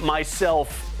to put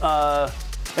myself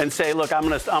and say, look, I'm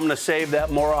gonna save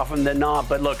that more often than not.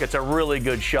 But, look, it's a really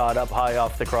good shot up high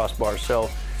off the crossbar. So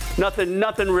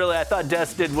nothing really. I thought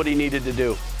Dest did what he needed to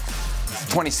do.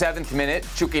 27th minute,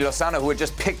 Chucky Lozano, who had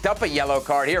just picked up a yellow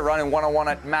card here, running one-on-one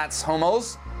at Mats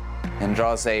Hummels, and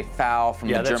draws a foul from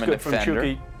the German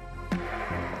defender.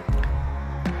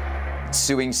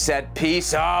 Ensuing set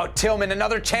piece. Oh, Tillman,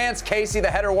 another chance. Casey,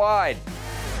 the header wide.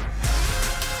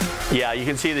 Yeah, you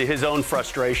can see his own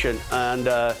frustration, and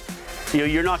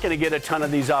you're not going to get a ton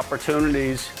of these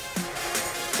opportunities.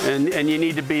 And you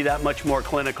need to be that much more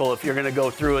clinical if you're going to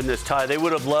go through in this tie. They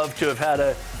would have loved to have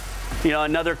had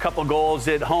another couple goals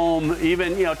at home,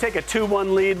 even, take a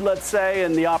 2-1 lead, let's say,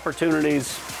 and the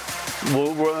opportunities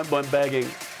went begging.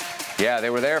 Yeah, they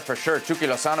were there for sure. Chucky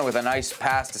Lozano with a nice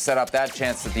pass to set up that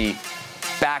chance at the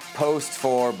back post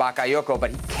for Bakayoko,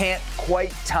 but he can't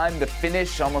quite time the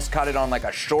finish. Almost caught it on like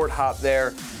a short hop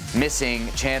there. Missing.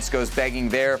 Chance goes begging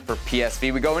there for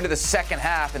PSV. We go into the second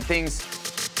half and things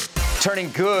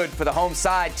turning good for the home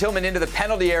side. Tillman into the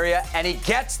penalty area, and he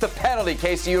gets the penalty.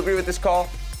 Case, do you agree with this call?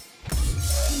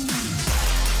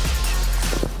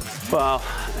 Well,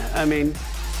 I mean,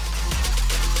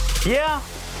 yeah.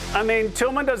 I mean,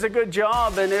 Tillman does a good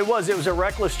job, and it was a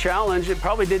reckless challenge. It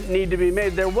probably didn't need to be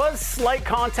made. There was slight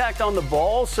contact on the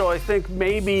ball, so I think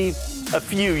maybe a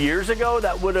few years ago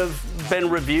that would have been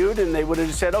reviewed, and they would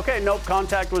have said, okay, nope,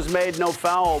 contact was made, no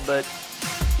foul, but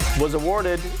was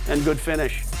awarded, and good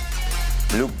finish.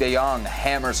 Luke de Jong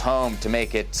hammers home to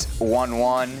make it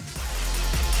 1-1.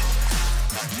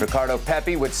 Ricardo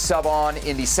Pepi would sub on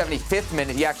in the 75th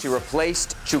minute. He actually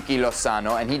replaced Chucky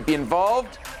Lozano, and he'd be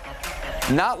involved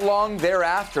not long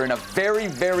thereafter in a very,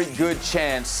 very good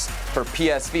chance for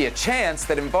PSV, a chance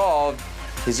that involved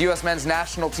his U.S. men's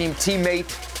national team teammate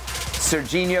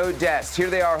Serginho Dest. Here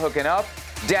they are hooking up.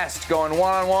 Dest going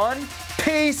one-on-one.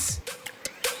 Peace.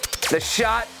 The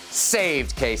shot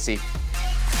saved, Casey.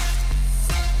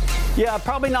 Yeah,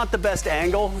 probably not the best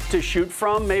angle to shoot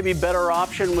from. Maybe better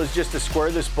option was just to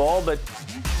square this ball, but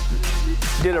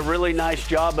did a really nice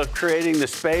job of creating the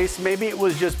space. Maybe it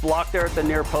was just blocked there at the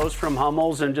near post from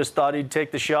Hummels and just thought he'd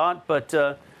take the shot. But,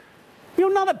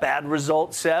 not a bad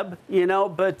result, Seb,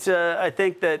 But I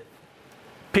think that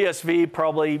PSV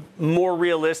probably more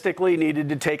realistically needed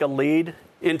to take a lead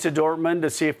into Dortmund to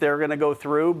see if they're going to go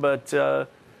through.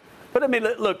 But I mean,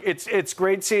 look, it's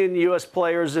great seeing U.S.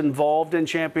 players involved in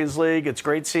Champions League. It's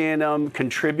great seeing them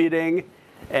contributing,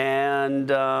 and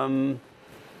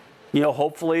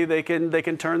hopefully they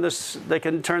can turn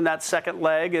that second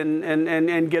leg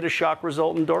and get a shock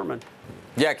result in Dortmund.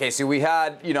 Yeah, Casey, we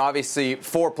had obviously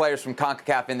 4 players from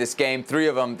CONCACAF in this game, 3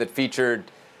 of them that featured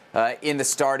in the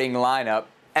starting lineup.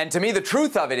 And to me, the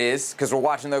truth of it is, because we're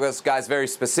watching those guys very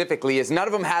specifically, is none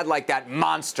of them had like that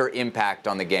monster impact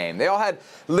on the game. They all had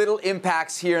little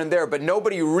impacts here and there, but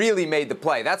nobody really made the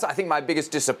play. That's, I think, my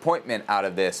biggest disappointment out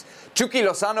of this. Chucky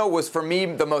Lozano was, for me,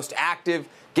 the most active,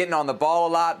 getting on the ball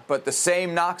a lot, but the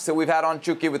same knocks that we've had on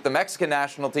Chucky with the Mexican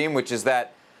national team, which is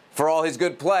that for all his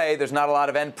good play, there's not a lot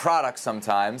of end product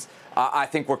sometimes. I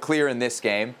think we're clear in this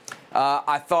game.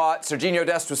 I thought Serginho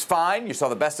Dest was fine. You saw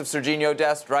the best of Serginho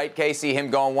Dest, right, Casey? Him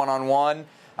going one-on-one.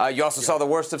 You also saw the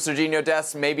worst of Serginho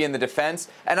Dest, maybe in the defense.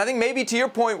 And I think maybe to your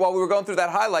point, while we were going through that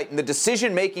highlight, in the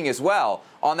decision-making as well,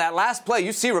 on that last play,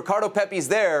 you see Ricardo Pepi's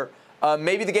there.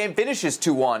 Maybe the game finishes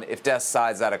 2-1 if Dest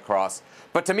sides that across.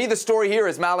 But to me, the story here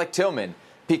is Malik Tillman,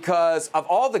 because of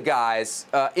all the guys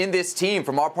in this team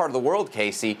from our part of the world,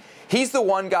 Casey, he's the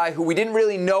one guy who we didn't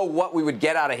really know what we would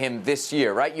get out of him this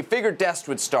year, right? You figured Dest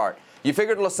would start. You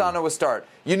figured Lozano would start.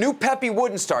 You knew Pepi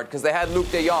wouldn't start because they had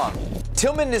Luke de Jong.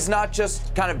 Tillman is not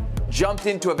just kind of jumped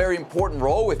into a very important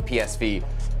role with PSV,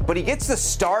 but he gets the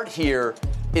start here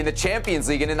in the Champions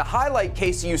League. And in the highlight,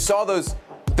 Casey, you saw those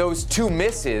those two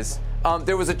misses,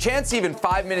 there was a chance even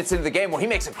 5 minutes into the game where he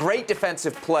makes a great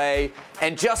defensive play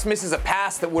and just misses a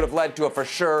pass that would have led to a for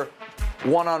sure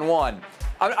one-on-one.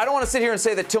 I don't want to sit here and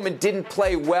say that Tillman didn't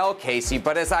play well, Casey,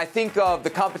 but as I think of the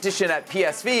competition at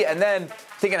PSV and then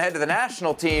thinking ahead to the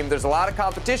national team, there's a lot of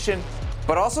competition,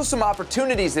 but also some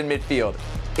opportunities in midfield.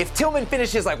 If Tillman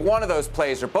finishes like one of those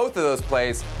plays or both of those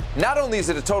plays, not only is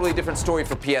it a totally different story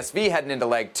for PSV heading into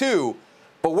leg 2,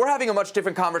 but we're having a much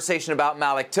different conversation about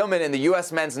Malik Tillman and the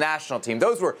U.S. men's national team.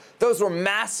 Those were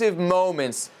massive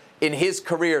moments in his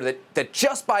career that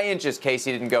just by inches,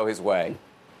 Casey, didn't go his way.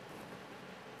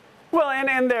 Well,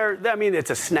 it's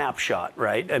a snapshot,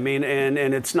 right? And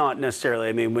it's not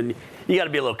necessarily, when you got to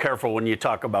be a little careful when you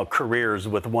talk about careers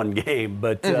with one game,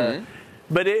 but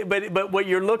what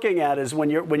you're looking at is when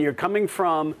you're coming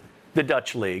from the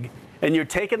Dutch league and you're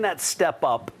taking that step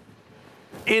up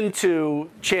into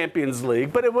Champions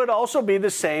League, but it would also be the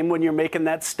same when you're making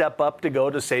that step up to go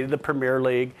to, say, the Premier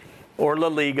League or La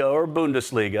Liga or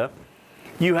Bundesliga.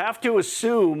 You have to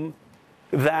assume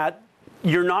that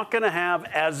you're not going to have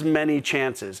as many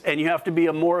chances, and you have to be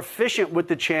more efficient with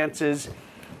the chances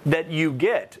that you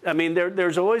get.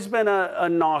 There's always been a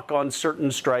knock on certain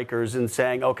strikers and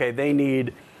saying, okay, they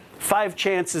need 5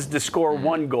 chances to score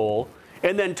 1 goal,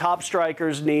 and then top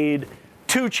strikers need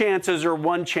 2 chances or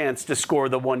 1 chance to score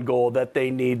the 1 goal that they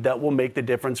need that will make the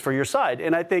difference for your side.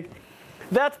 And I think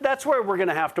that's where we're going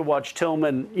to have to watch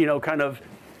Tillman, kind of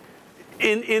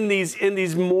in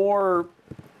these more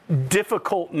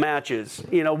difficult matches.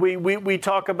 We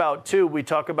talk about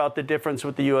the difference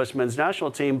with the U.S. men's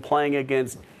national team playing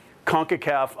against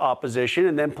CONCACAF opposition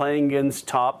and then playing against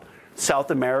top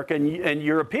South American and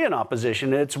European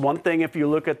opposition. And it's one thing if you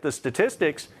look at the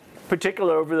statistics,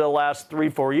 particularly over the last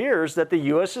 3-4 years, that the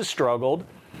U.S. has struggled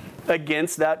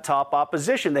against that top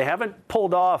opposition. They haven't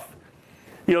pulled off,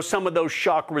 some of those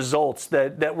shock results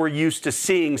that we're used to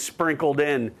seeing sprinkled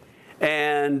in.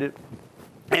 And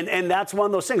that's one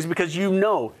of those things because you're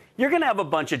going to have a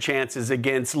bunch of chances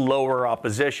against lower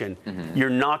opposition. Mm-hmm. You're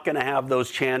not going to have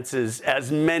those chances,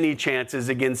 as many chances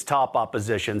against top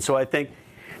opposition. So I think,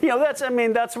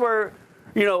 that's where,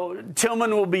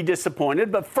 Tillman will be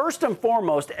disappointed. But first and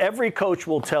foremost, every coach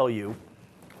will tell you,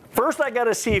 first I got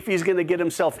to see if he's going to get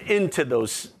himself into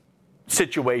those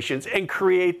situations and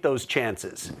create those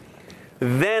chances.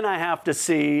 Then I have to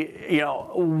see,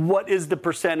 what is the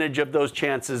percentage of those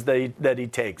chances that he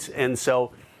takes. And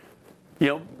so,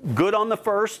 good on the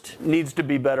first, needs to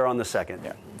be better on the second.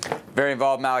 Yeah. Very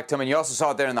involved, Malik Tillman. You also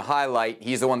saw it there in the highlight.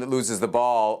 He's the one that loses the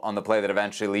ball on the play that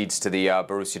eventually leads to the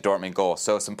Borussia Dortmund goal.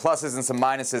 So some pluses and some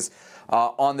minuses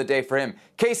on the day for him.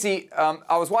 Casey,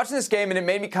 I was watching this game, and it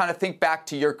made me kind of think back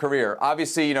to your career.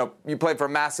 Obviously, you played for a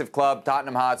massive club,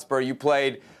 Tottenham Hotspur. You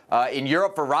played in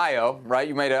Europe for Rayo, right?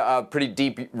 You made a pretty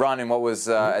deep run in what was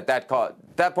at that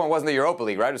point wasn't the Europa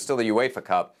League, right? It was still the UEFA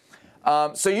Cup.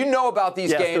 So you know about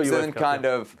these games and kind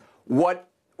of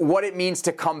what it means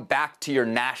to come back to your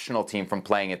national team from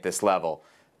playing at this level.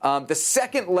 The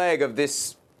second leg of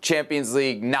this Champions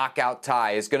League knockout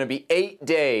tie is going to be 8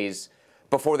 days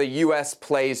before the U.S.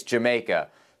 plays Jamaica.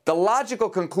 The logical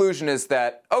conclusion is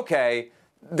that, okay,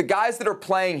 the guys that are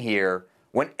playing here,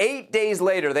 when 8 days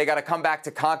later they got to come back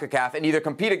to CONCACAF and either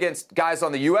compete against guys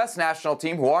on the U.S. national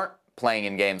team who aren't playing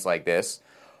in games like this,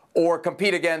 or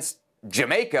compete against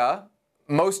Jamaica,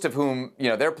 most of whom,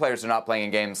 their players are not playing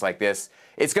in games like this,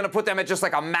 it's going to put them at just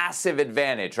like a massive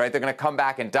advantage, right? They're going to come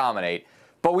back and dominate.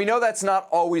 But we know that's not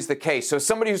always the case. So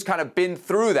somebody who's kind of been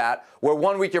through that, where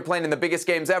 1 week you're playing in the biggest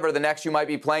games ever, the next you might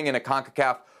be playing in a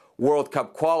CONCACAF World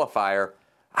Cup qualifier,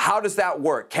 how does that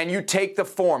work? Can you take the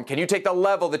form? Can you take the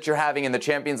level that you're having in the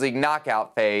Champions League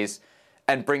knockout phase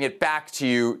and bring it back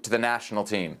to the national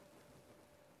team?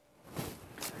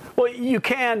 Well, you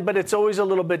can, but it's always a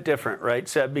little bit different, right,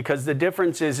 Seb? Because the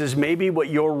difference is maybe what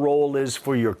your role is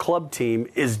for your club team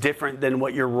is different than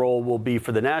what your role will be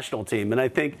for the national team. And I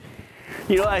think,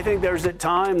 there's at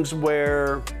times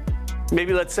where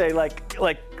maybe let's say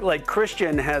like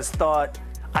Christian has thought,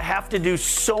 I have to do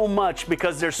so much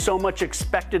because there's so much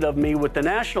expected of me with the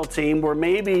national team, where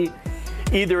maybe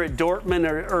either at Dortmund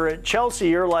or at Chelsea,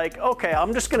 you're like, okay,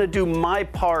 I'm just going to do my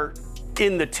part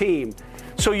in the team.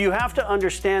 So you have to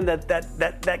understand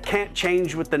that can't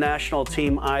change with the national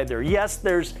team either. Yes,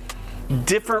 there's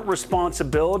different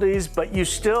responsibilities, but you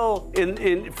still,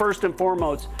 in first and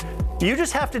foremost, you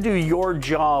just have to do your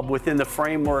job within the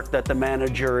framework that the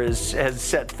manager has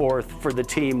set forth for the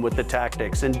team with the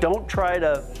tactics, and don't try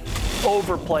to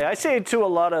overplay. I say it to a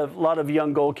lot of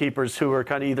young goalkeepers who are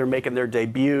kind of either making their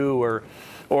debut or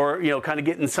kind of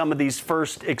getting some of these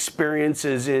first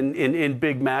experiences in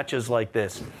big matches like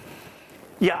this.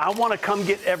 yeah, I want to come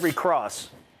get every cross.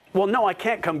 Well, no, I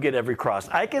can't come get every cross.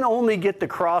 I can only get the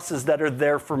crosses that are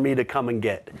there for me to come and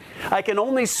get. I can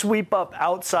only sweep up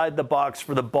outside the box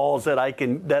for the balls that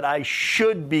I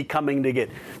should be coming to get.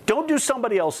 Don't do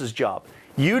somebody else's job.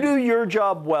 You do your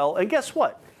job well, and guess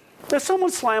what? If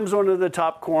someone slams one to the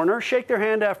top corner, shake their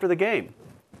hand after the game.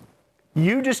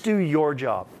 You just do your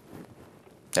job.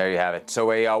 There you have it.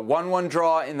 So a 1-1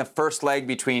 draw in the first leg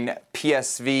between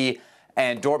PSV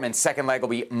and Dortmund. Second leg will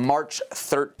be March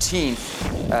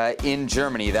 13th in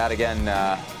Germany. That, again,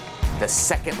 the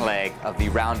second leg of the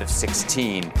round of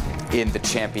 16 in the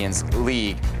Champions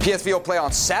League. PSV will play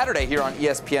on Saturday here on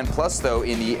ESPN Plus, though,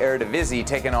 in the Eredivisie,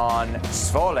 taking on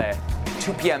Zwolle.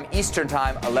 2 p.m. Eastern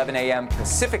Time, 11 a.m.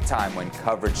 Pacific Time when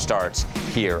coverage starts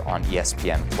here on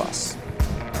ESPN Plus.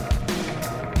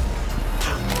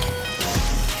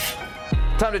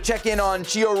 Time to check in on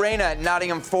Gio Reyna at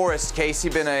Nottingham Forest. Casey,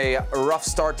 been a rough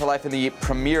start to life in the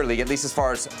Premier League, at least as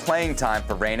far as playing time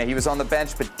for Reyna. He was on the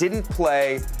bench but didn't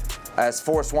play as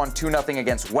Forest won 2-0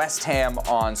 against West Ham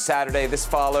on Saturday. This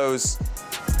follows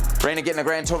Reyna getting a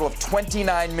grand total of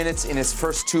 29 minutes in his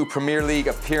first 2 Premier League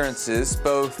appearances,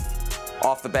 both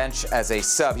off the bench as a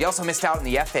sub. He also missed out in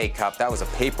the FA Cup. That was a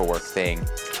paperwork thing.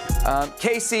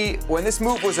 Casey, when this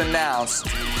move was announced,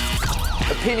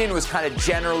 opinion was kind of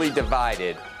generally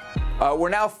divided. We're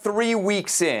now 3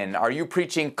 weeks in. Are you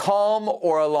preaching calm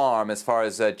or alarm as far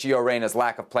as Gio Reyna's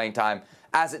lack of playing time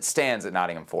as it stands at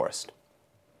Nottingham Forest?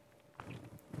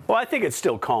 Well, I think it's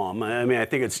still calm. I mean, I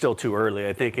think it's still too early.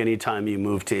 I think anytime you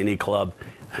move to any club,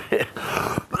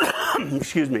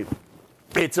 excuse me,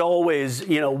 it's always,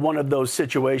 one of those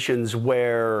situations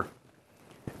where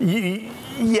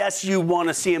yes, you want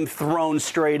to see him thrown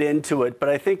straight into it, but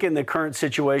I think in the current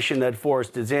situation that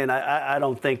Forest is in, I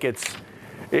don't think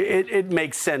it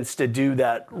makes sense to do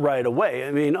that right away.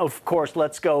 I mean, of course,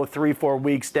 let's go 3-4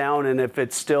 weeks down, and if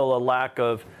it's still a lack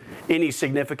of any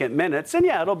significant minutes, then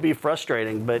yeah, it'll be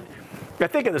frustrating. But I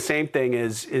think of the same thing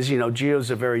is Gio's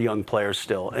a very young player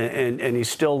still, and he's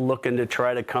still looking to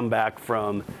try to come back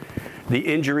from the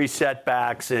injury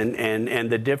setbacks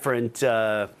and the different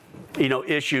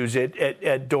issues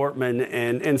at Dortmund,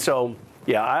 and so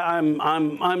yeah,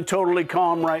 I'm totally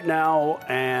calm right now,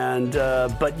 and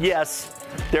but yes,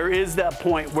 there is that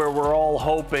point where we're all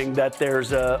hoping that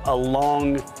there's a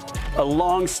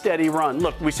long steady run.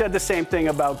 Look, we said the same thing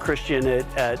about Christian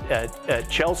at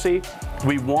Chelsea.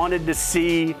 We wanted to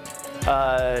see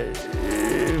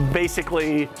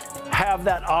basically have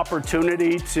that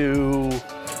opportunity to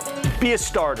be a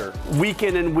starter week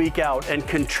in and week out and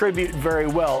contribute very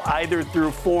well, either through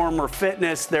form or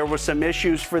fitness. There were some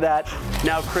issues for that.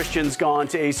 Now Christian's gone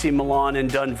to AC Milan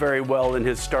and done very well in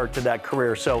his start to that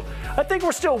career. So I think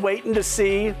we're still waiting to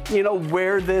see,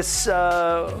 where this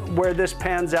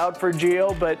pans out for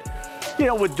Gio. But,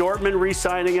 with Dortmund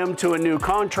re-signing him to a new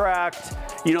contract,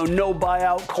 no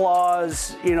buyout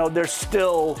clause, there's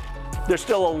still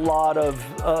a lot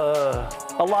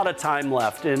of time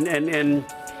left, and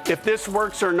if this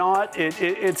works or not,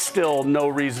 it's still no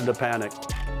reason to panic.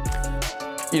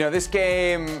 This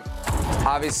game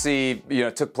obviously,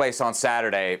 took place on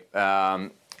Saturday.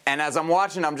 And as I'm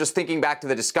watching, I'm just thinking back to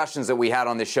the discussions that we had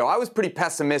on this show. I was pretty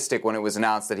pessimistic when it was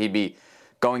announced that he'd be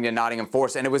going to Nottingham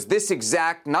Forest. And it was this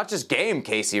exact, not just game,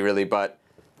 Casey, really, but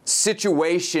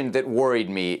situation that worried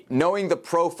me. Knowing the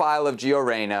profile of Gio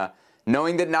Reyna,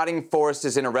 knowing that Nottingham Forest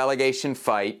is in a relegation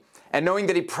fight, and knowing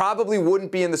that he probably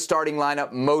wouldn't be in the starting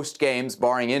lineup most games,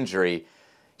 barring injury,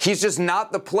 he's just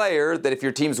not the player that if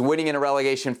your team's winning in a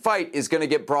relegation fight is going to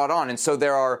get brought on. And so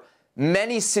there are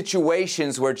many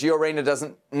situations where Gio Reyna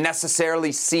doesn't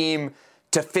necessarily seem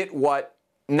to fit what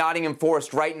Nottingham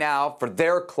Forest right now for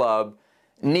their club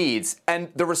needs. And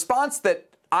the response that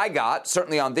I got,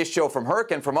 certainly on this show from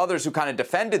Herc and from others who kind of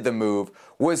defended the move,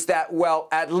 was that, well,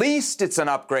 at least it's an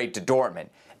upgrade to Dortmund.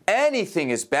 Anything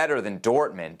is better than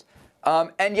Dortmund.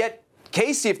 And yet,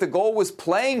 Casey, if the goal was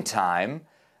playing time,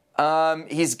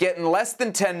 he's getting less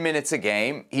than 10 minutes a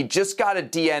game. He just got a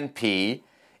DNP.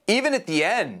 Even at the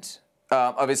end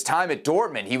of his time at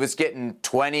Dortmund, he was getting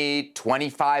 20,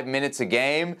 25 minutes a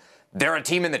game. They're a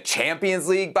team in the Champions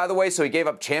League, by the way, so he gave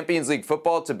up Champions League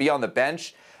football to be on the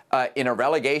bench in a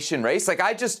relegation race.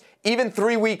 Even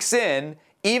 3 weeks in,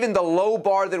 even the low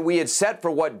bar that we had set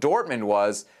for what Dortmund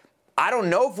was, I don't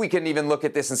know if we can even look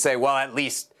at this and say, well, at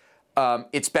least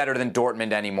it's better than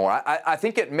Dortmund anymore. I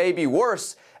think it may be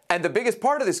worse. And the biggest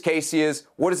part of this, Casey, is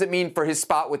what does it mean for his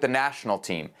spot with the national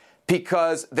team?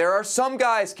 Because there are some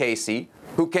guys, Casey,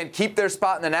 who can keep their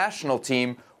spot in the national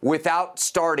team without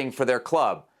starting for their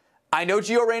club. I know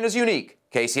Gio Reyna's unique,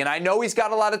 Casey, and I know he's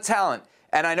got a lot of talent.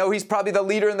 And I know he's probably the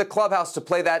leader in the clubhouse to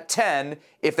play that 10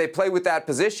 if they play with that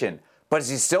position. But is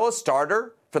he still a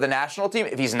starter for the national team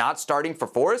if he's not starting for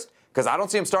Forrest? Because I don't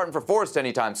see him starting for Forrest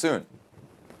anytime soon.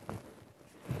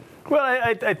 Well,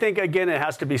 I think, again, it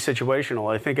has to be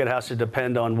situational. I think it has to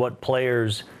depend on what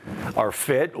players are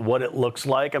fit, what it looks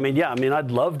like.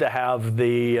 I'd love to have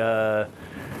the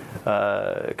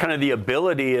kind of the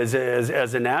ability as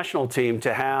a national team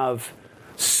to have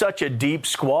such a deep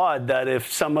squad that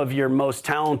if some of your most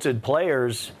talented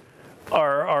players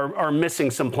are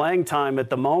missing some playing time at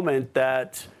the moment,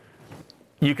 that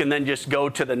you can then just go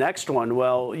to the next one.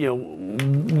 Well,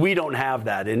 we don't have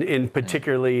that in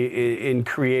particularly in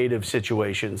creative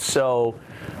situations. So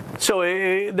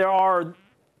there are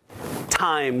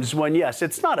times when, yes,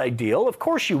 it's not ideal. Of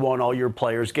course you want all your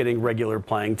players getting regular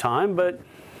playing time, but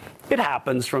it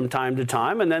happens from time to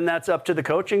time, and then that's up to the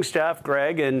coaching staff,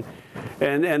 Greg, and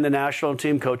the national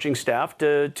team coaching staff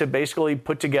to basically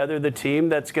put together the team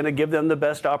that's going to give them the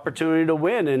best opportunity to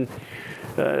win.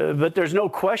 But there's no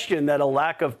question that a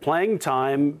lack of playing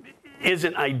time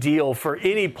isn't ideal for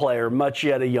any player, much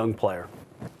yet a young player.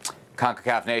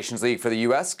 CONCACAF Nations League for the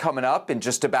U.S. coming up in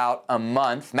just about a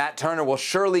month. Matt Turner will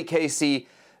surely, Casey,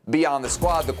 be on the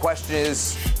squad. The question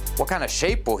is, what kind of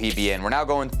shape will he be in? We're now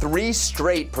going 3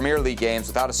 straight Premier League games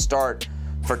without a start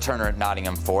for Turner at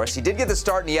Nottingham Forest. He did get the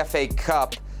start in the FA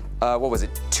Cup,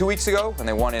 2 weeks ago, when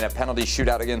they won in a penalty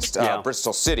shootout against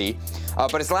Bristol City.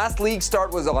 But his last league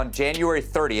start was on January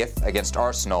 30th against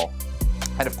Arsenal.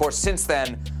 And of course, since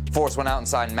then, Forest went out and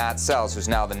signed Matt Sells, who's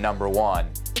now the number 1.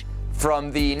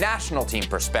 From the national team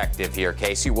perspective here,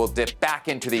 Casey, we'll dip back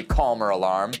into the calmer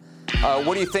alarm.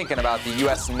 What are you thinking about the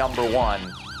U.S. number 1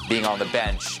 being on the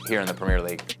bench here in the Premier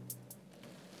League?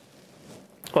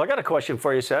 Well, I got a question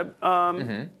for you, Seb.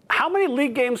 How many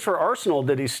league games for Arsenal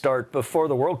did he start before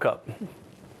the World Cup?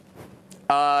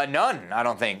 None, I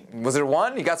don't think. Was it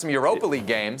 1? He got some Europa League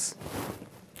games.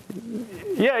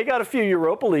 Yeah, he got a few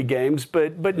Europa League games,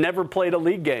 but never played a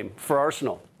league game for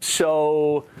Arsenal.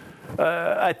 So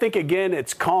I think, again,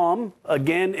 it's calm.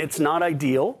 Again, it's not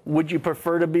ideal. Would you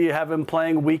prefer to have him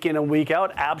playing week in and week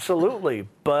out? Absolutely.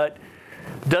 But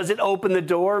does it open the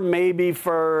door maybe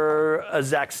for a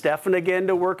Zach Steffen again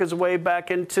to work his way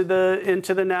back into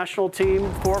the national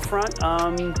team forefront?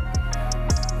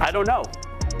 I don't know.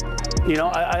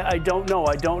 I don't know.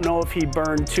 I don't know if he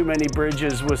burned too many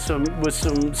bridges with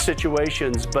some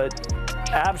situations, but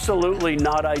absolutely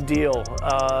not ideal.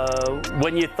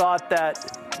 When you thought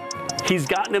that he's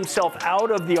gotten himself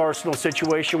out of the Arsenal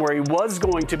situation where he was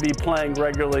going to be playing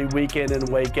regularly week in and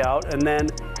week out, and then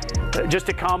just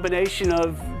a combination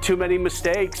of too many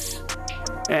mistakes.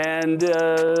 And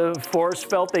Forrest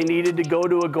felt they needed to go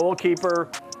to a goalkeeper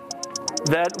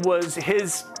that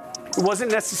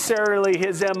wasn't necessarily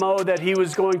his MO, that he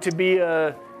was going to be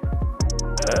a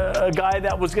guy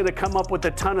that was going to come up with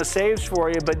a ton of saves for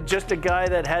you, but just a guy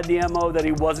that had the MO that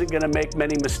he wasn't going to make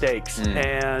many mistakes.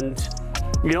 And,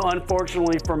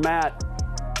 unfortunately for Matt,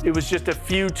 it was just a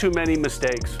few too many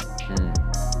mistakes.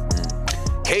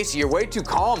 Casey, you're way too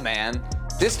calm, man.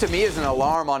 This, to me, is an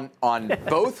alarm on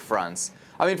both fronts.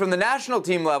 I mean, from the national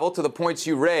team level to the points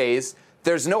you raise,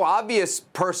 there's no obvious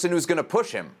person who's going to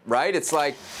push him, right? It's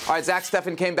like, all right, Zach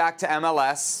Steffen came back to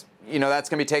MLS. That's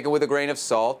going to be taken with a grain of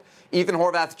salt. Ethan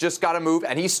Horvath just got a move,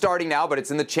 and he's starting now, but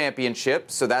it's in the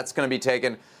championship, so that's going to be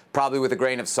taken probably with a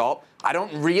grain of salt. I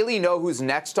don't really know who's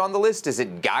next on the list. Is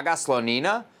it Gaga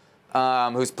Slonina,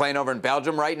 who's playing over in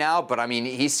Belgium right now? But, I mean,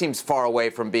 he seems far away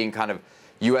from being kind of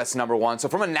U.S. number 1. So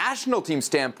from a national team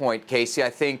standpoint, Casey, I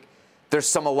think there's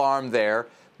some alarm there.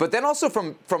 But then also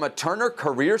from a Turner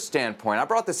career standpoint, I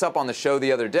brought this up on the show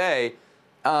the other day.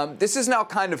 This is now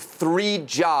kind of 3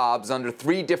 jobs under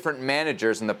 3 different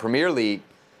managers in the Premier League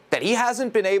that he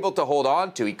hasn't been able to hold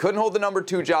on to. He couldn't hold the number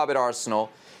 2 job at Arsenal.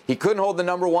 He couldn't hold the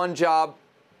number 1 job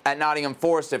at Nottingham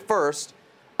Forest at first.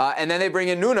 And then they bring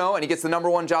in Nuno, and he gets the number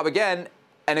 1 job again,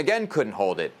 and again couldn't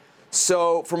hold it.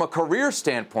 So from a career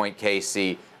standpoint,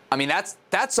 Casey, I mean,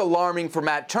 that's alarming for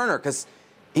Matt Turner, because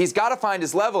he's got to find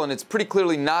his level, and it's pretty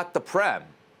clearly not the Prem.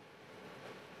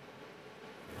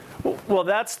 Well,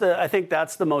 I think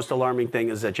that's the most alarming thing,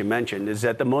 is that you mentioned, is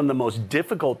that the most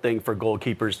difficult thing for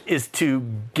goalkeepers is to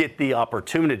get the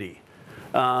opportunity,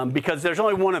 because there's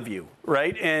only one of you,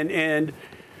 right? And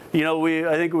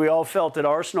I think we all felt at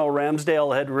Arsenal,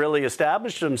 Ramsdale had really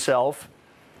established himself,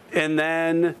 and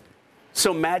then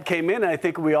so Matt came in, and I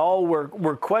think we all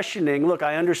were questioning, look,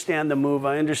 I understand the move,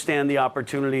 I understand the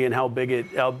opportunity and how big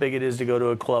it is to go to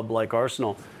a club like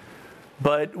Arsenal.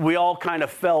 But we all kind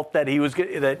of felt that he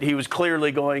was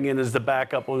clearly going in as the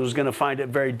backup and was going to find it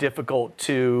very difficult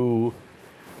to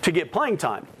get playing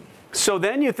time. So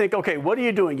then you think, okay, what are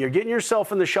you doing? You're getting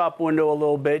yourself in the shop window a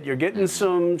little bit. You're getting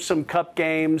some cup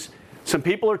games. Some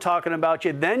people are talking about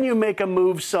you. Then you make a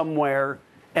move somewhere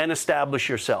and establish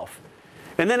yourself.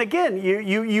 And then again,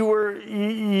 you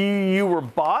were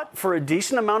bought for a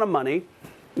decent amount of money.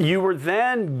 You were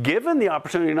then given the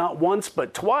opportunity not once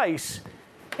but twice.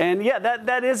 And yeah,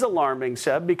 that is alarming,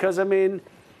 Seb, because I mean,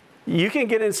 you can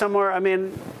get in somewhere. I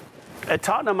mean, at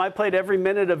Tottenham, I played every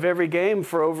minute of every game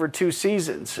for over 2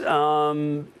 seasons.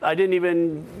 I didn't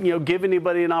even give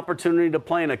anybody an opportunity to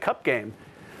play in a cup game.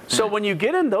 So when you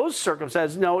get in those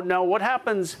circumstances, now what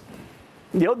happens?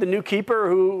 The new keeper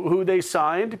who they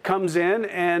signed comes in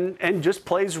and just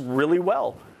plays really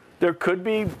well. There could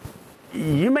be,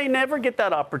 you may never get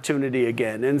that opportunity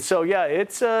again. And so, yeah,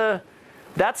 it's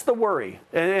that's the worry.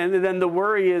 And then the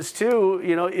worry is too,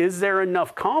 is there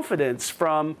enough confidence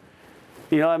from,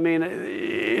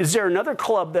 is there another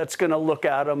club that's going to look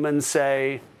at them and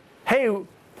say, hey,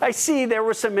 I see there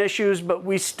were some issues, but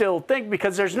we still think,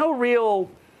 because there's no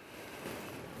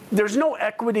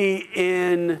equity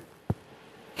in,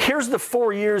 here's the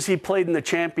 4 years he played in the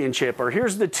championship, or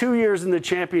here's the 2 years in the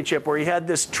championship where he had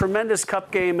this tremendous cup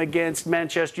game against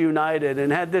Manchester United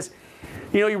and had this,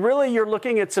 you're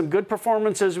looking at some good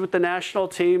performances with the national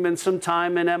team and some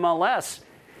time in MLS.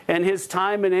 And his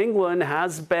time in England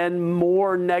has been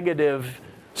more negative,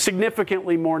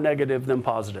 significantly more negative than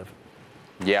positive.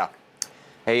 Yeah.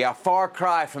 A far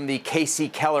cry from the Casey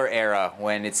Keller era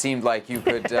when it seemed like you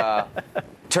could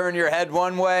turn your head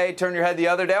one way, turn your head the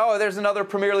other day. Oh, there's another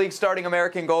Premier League starting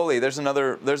American goalie. There's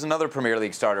another Premier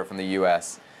League starter from the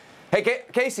U.S. Hey,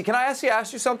 Casey, can I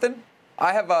ask you something?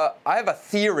 I have a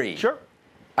theory. Sure.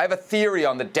 I have a theory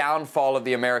on the downfall of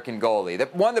the American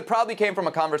goalie. One that probably came from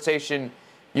a conversation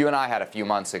you and I had a few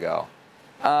months ago.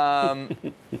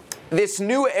 This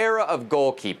new era of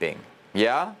goalkeeping,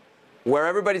 yeah? Where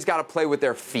everybody's got to play with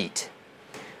their feet.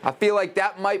 I feel like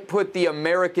that might put the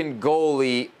American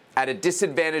goalie at a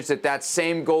disadvantage that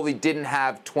same goalie didn't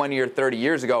have 20 or 30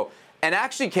 years ago. And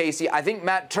actually, Casey, I think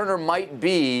Matt Turner might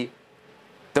be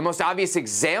the most obvious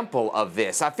example of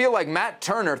this. I feel like Matt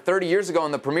Turner, 30 years ago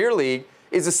in the Premier League,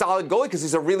 is a solid goalie because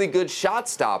he's a really good shot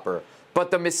stopper.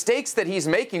 But the mistakes that he's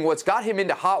making, what's got him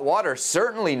into hot water,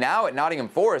 certainly now at Nottingham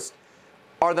Forest,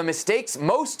 are the mistakes,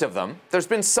 most of them. There's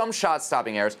been some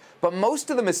shot-stopping errors, but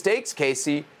most of the mistakes,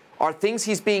 Casey, are things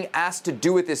he's being asked to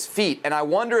do with his feet. And I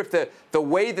wonder if the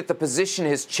way that the position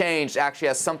has changed actually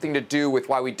has something to do with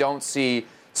why we don't see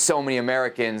so many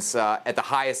Americans at the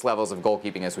highest levels of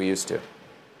goalkeeping as we used to.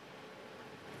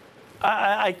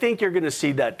 I think you're going to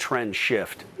see that trend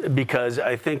shift, because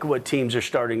I think what teams are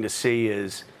starting to see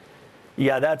is,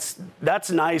 yeah,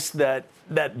 that's nice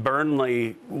that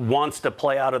Burnley wants to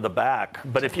play out of the back,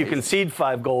 but if you concede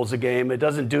 5 goals a game, it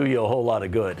doesn't do you a whole lot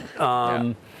of good.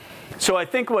 So I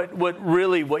think what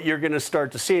you're going to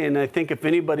start to see, and I think if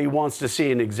anybody wants to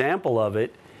see an example of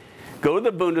it, go to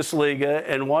the Bundesliga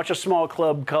and watch a small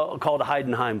club called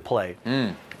Heidenheim play.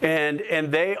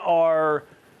 And they are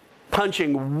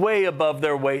punching way above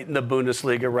their weight in the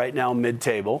Bundesliga right now,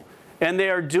 mid-table. And they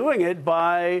are doing it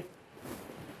by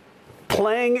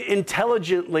playing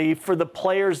intelligently for the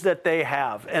players that they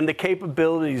have and the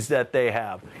capabilities that they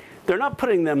have. They're not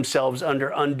putting themselves under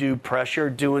undue pressure,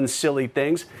 doing silly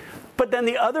things. But then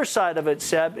the other side of it,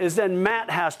 Seb, is then Matt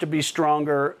has to be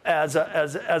stronger as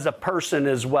a person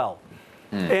as well.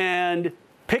 And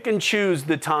pick and choose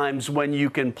the times when you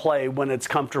can play, when it's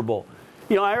comfortable.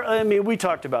 I mean, we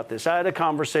talked about this. I had a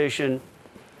conversation.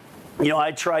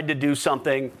 I tried to do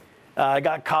something. I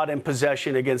got caught in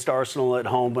possession against Arsenal at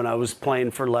home when I was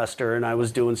playing for Leicester, and I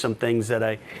was doing some things that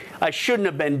I shouldn't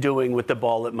have been doing with the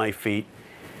ball at my feet.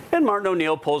 And Martin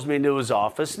O'Neill pulls me into his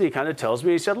office, and he kind of tells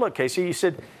me, he said, look, Casey, he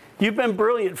said, you've been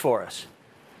brilliant for us.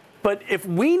 But if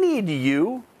we need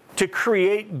you to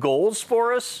create goals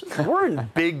for us, we're in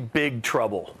big, big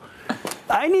trouble.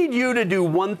 I need you to do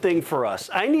one thing for us.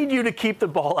 I need you to keep the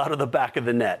ball out of the back of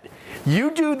the net.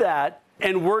 You do that,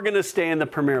 and we're going to stay in the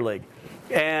Premier League.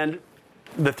 And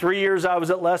the 3 years I was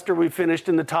at Leicester, we finished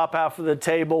in the top half of the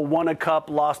table, won a cup,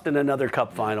 lost in another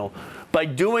cup final. By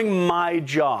doing my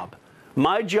job.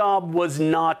 My job was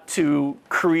not to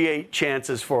create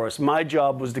chances for us. My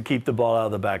job was to keep the ball out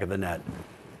of the back of the net.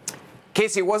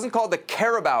 Casey, it wasn't called the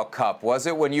Carabao Cup, was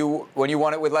it, when you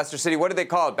won it with Leicester City? What did they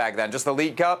call it back then? Just the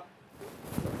League Cup?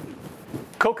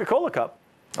 Coca-Cola Cup.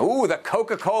 Ooh, the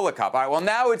Coca-Cola Cup. All right, well,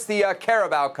 now it's the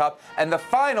Carabao Cup, and the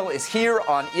final is here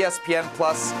on ESPN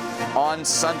Plus on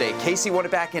Sunday. Casey won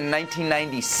it back in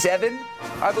 1997,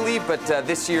 I believe, but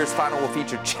this year's final will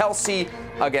feature Chelsea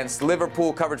against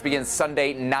Liverpool. Coverage begins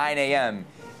Sunday, 9 a.m.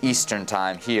 Eastern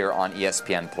Time here on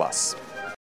ESPN Plus.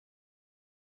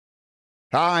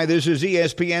 Hi, this is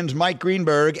ESPN's Mike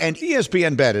Greenberg, and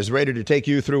ESPN Bet is ready to take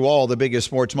you through all the biggest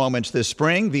sports moments this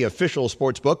spring. The official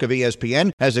sports book of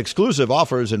ESPN has exclusive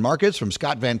offers and markets from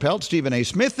Scott Van Pelt, Stephen A.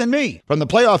 Smith, and me. From the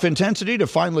playoff intensity to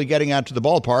finally getting out to the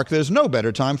ballpark, there's no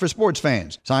better time for sports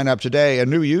fans. Sign up today, and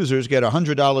new users get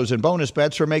 $100 in bonus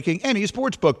bets for making any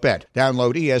sportsbook bet.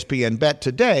 Download ESPN Bet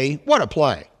today. What a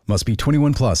play. Must be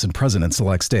 21 plus and present in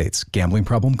select states. Gambling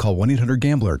problem? Call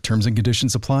 1-800-GAMBLER. Terms and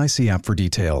conditions apply. See app for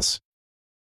details.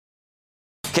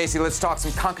 Casey, let's talk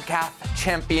some CONCACAF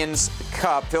Champions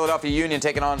Cup. Philadelphia Union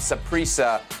taking on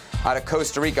Saprissa out of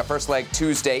Costa Rica. First leg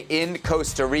Tuesday in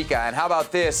Costa Rica. And how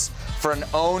about this for an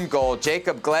own goal?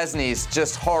 Jacob Glesny's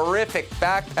just horrific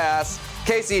back pass.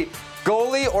 Casey,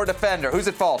 goalie or defender? Who's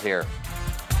at fault here?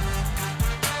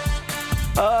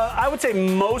 I would say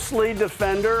mostly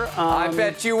defender. I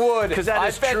bet you would.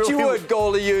 I bet you would,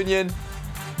 goalie Union.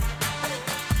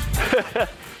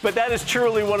 But that is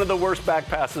truly one of the worst back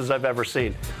passes I've ever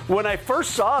seen. When I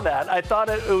first saw that, I thought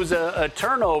it was a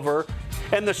turnover,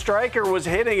 and the striker was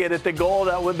hitting it at the goal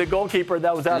with the goalkeeper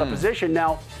that was out of position.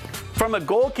 Now, from a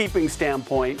goalkeeping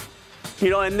standpoint,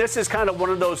 and this is kind of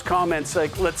one of those comments,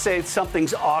 like let's say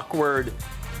something's awkward.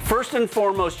 First and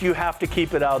foremost, you have to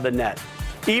keep it out of the net.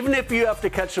 Even if you have to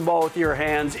catch the ball with your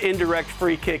hands, indirect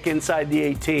free kick inside the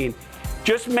 18,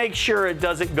 just make sure it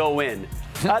doesn't go in.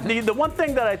 The one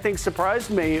thing that I think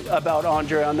surprised me about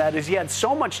Andre on that is he had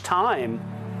so much time.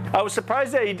 I was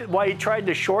surprised that why he tried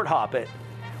to short hop it.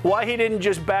 Why he didn't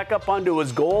just back up onto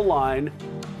his goal line.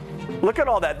 Look at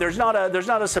all that. There's not a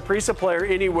Saprissa player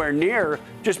anywhere near.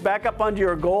 Just back up onto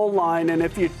your goal line, and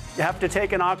if you have to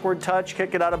take an awkward touch,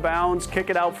 kick it out of bounds,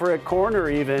 kick it out for a corner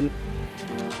even,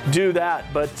 do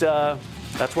that. But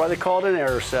that's why they call it an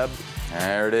error, Seb.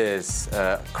 There it is.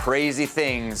 Crazy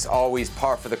things always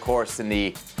par for the course in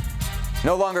the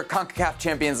no longer CONCACAF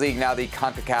Champions League, now the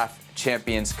CONCACAF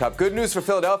Champions Cup. Good news for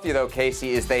Philadelphia, though,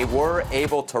 Casey, is they were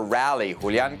able to rally.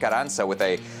 Julian Carranza with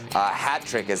a hat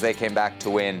trick as they came back to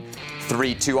win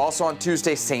 3-2. Also on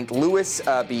Tuesday, St. Louis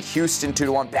beat Houston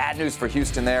 2-1. Bad news for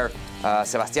Houston there.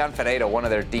 Sebastián Ferreira, one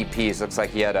of their DPs, looks like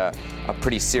he had a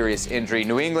pretty serious injury.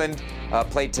 New England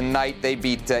played tonight. They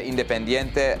beat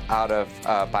Independiente out of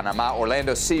Panama.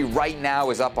 Orlando City right now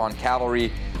is up on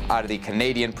Cavalry out of the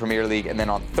Canadian Premier League. And then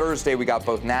on Thursday, we got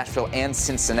both Nashville and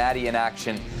Cincinnati in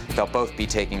action. They'll both be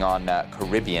taking on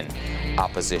Caribbean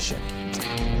opposition.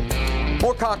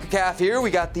 More CONCACAF here.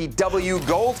 We got the W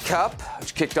Gold Cup,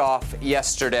 which kicked off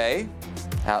yesterday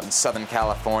out in Southern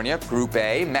California. Group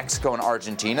A, Mexico and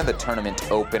Argentina, the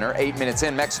tournament opener. 8 minutes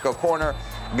in, Mexico corner.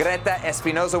 Greta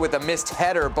Espinoza with a missed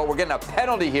header, but we're getting a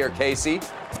penalty here, Casey.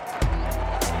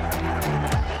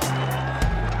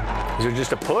 Is it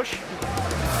just a push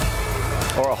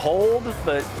or a hold?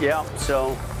 But yeah,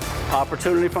 so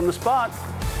opportunity from the spot.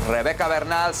 Rebecca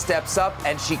Bernal steps up,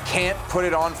 and she can't put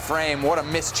it on frame. What a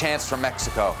missed chance from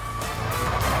Mexico.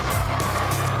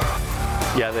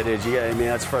 Yeah, that is. Yeah, I mean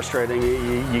that's frustrating.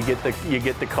 You get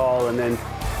the call, and then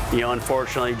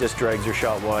unfortunately just drags your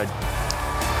shot wide.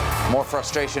 More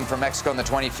frustration for Mexico in the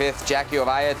 25th. Jackie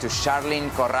Ovalle to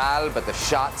Charlene Corral, but the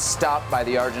shot stopped by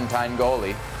the Argentine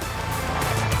goalie.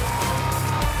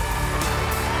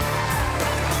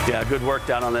 Yeah, good work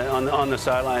down on the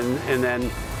sideline, and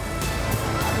then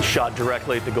shot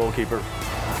directly at the goalkeeper.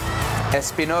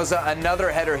 Espinoza,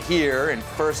 another header here in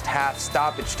first half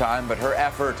stoppage time, but her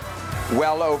effort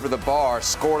well over the bar,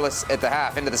 scoreless at the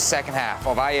half. Into the second half,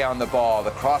 Ovalle on the ball, the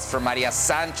cross for Maria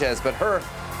Sanchez, but her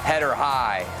header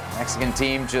high. Mexican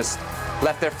team just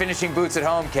left their finishing boots at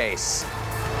home, Case.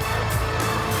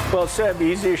 Well, Seb,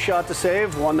 easiest shot to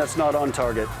save, one that's not on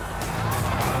target.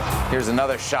 Here's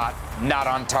another shot, not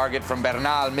on target from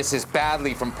Bernal, misses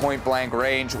badly from point-blank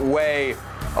range, way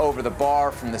over the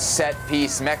bar from the set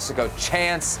piece. Mexico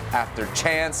chance after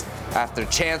chance after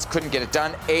chance, couldn't get it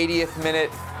done. 80th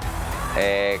minute,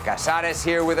 Casares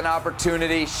here with an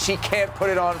opportunity. She can't put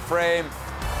it on frame.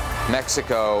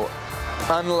 Mexico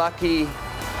unlucky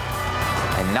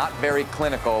and not very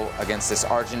clinical against this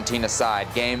Argentina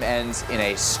side. Game ends in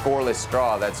a scoreless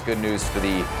draw. That's good news for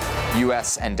the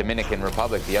U.S. and Dominican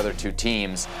Republic, the other two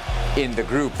teams in the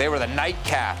group. They were the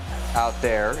nightcap out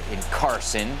there in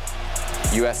Carson.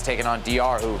 U.S. taking on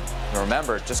DR, who,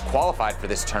 remember, just qualified for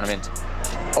this tournament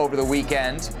over the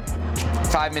weekend.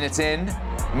 5 minutes in,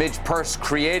 Midge Purse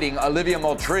creating Olivia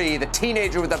Moultrie, the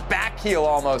teenager with a back heel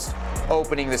almost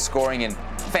opening the scoring in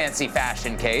fancy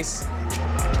fashion, Case.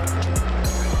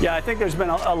 Yeah, I think there's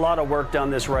been a lot of work down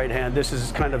this right hand. This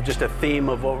is kind of just a theme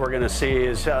of what we're going to see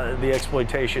is the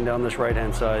exploitation down this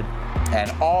right-hand side.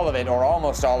 And all of it, or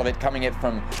almost all of it, coming in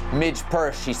from Midge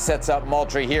Purse. She sets up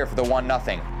Moultrie here for the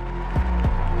 1-0.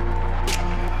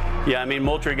 Yeah, I mean,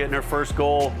 Moultrie getting her first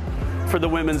goal for the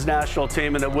women's national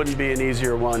team, and it wouldn't be an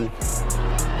easier one.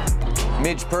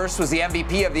 Midge Purse was the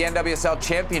MVP of the NWSL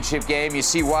championship game. You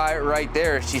see why right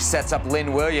there. She sets up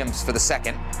Lynn Williams for the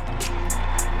second.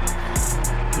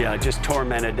 Yeah, just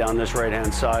tormented down this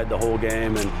right-hand side the whole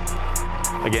game, and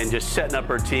again, just setting up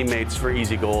her teammates for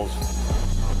easy goals.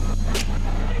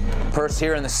 Purse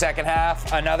here in the second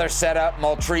half. Another setup.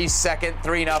 Moultrie's second,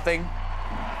 3-0.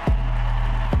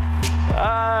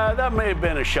 That may have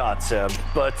been a shot, Seb,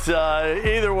 but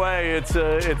either way, it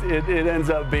ends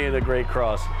up being a great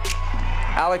cross.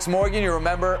 Alex Morgan, you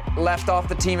remember, left off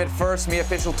the team at first. Me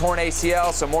official torn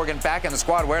ACL, so Morgan back in the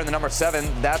squad wearing the number 7.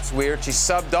 That's weird. She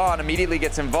subbed on, immediately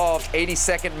gets involved.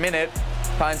 82nd minute,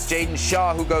 finds Jaden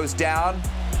Shaw, who goes down,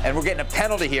 and we're getting a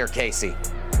penalty here, Casey.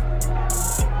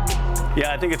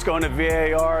 Yeah, I think it's going to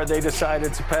VAR. They decide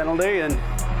it's a penalty, and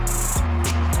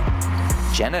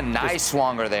Jenna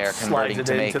Nyswanger there converting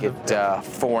to make it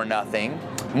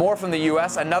 4-0. More from the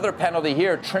U.S. Another penalty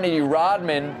here. Trinity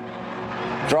Rodman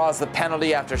draws the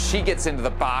penalty after she gets into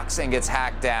the box and gets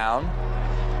hacked down.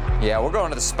 Yeah, we're going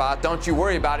to the spot. Don't you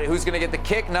worry about it. Who's going to get the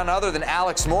kick? None other than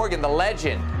Alex Morgan, the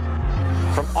legend.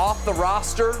 From off the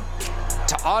roster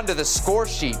to onto the score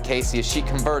sheet, Casey, as she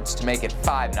converts to make it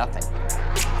 5-0.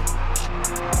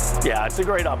 Yeah, it's a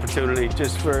great opportunity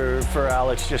just for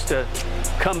Alex just to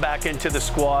come back into the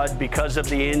squad because of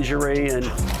the injury and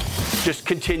just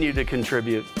continue to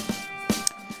contribute.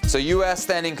 So U.S.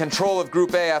 then in control of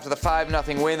Group A after the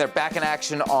 5-0 win. They're back in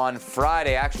action on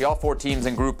Friday. Actually, all 4 teams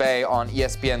in Group A on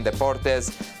ESPN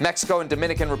Deportes. Mexico and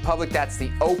Dominican Republic, that's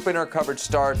the opener. Coverage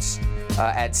starts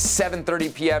at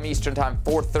 7:30 p.m. Eastern Time,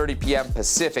 4:30 p.m.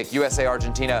 Pacific.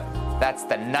 USA-Argentina, that's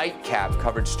the nightcap.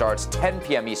 Coverage starts 10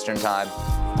 p.m. Eastern Time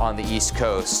on the East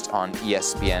Coast on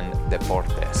ESPN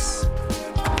Deportes.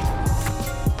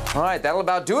 All right, that'll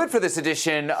about do it for this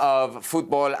edition of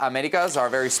Futbol Americas. Our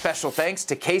very special thanks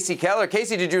to Casey Keller.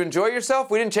 Casey, did you enjoy yourself?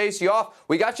 We didn't chase you off.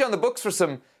 We got you on the books for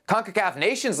some CONCACAF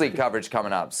Nations League coverage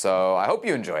coming up, so I hope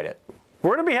you enjoyed it.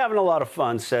 We're going to be having a lot of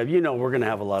fun, Seb. You know we're going to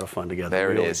have a lot of fun together.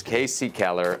 There it is, Casey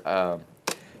Keller.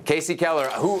 Casey Keller,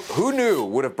 who knew,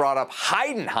 would have brought up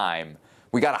Heidenheim.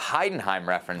 We got a Heidenheim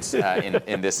reference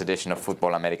in this edition of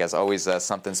Futbol Americas. Always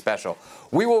something special.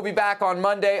 We will be back on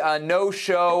Monday. No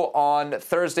show on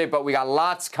Thursday, but we got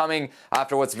lots coming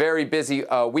after what's very busy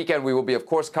weekend. We will be, of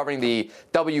course, covering the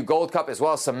W Gold Cup as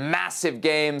well as some massive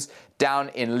games down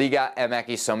in Liga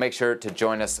MX, so make sure to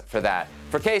join us for that.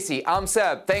 For Casey, I'm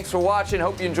Seb. Thanks for watching.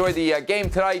 Hope you enjoyed the game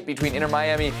tonight between Inter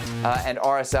Miami and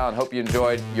RSL, and hope you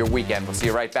enjoyed your weekend. We'll see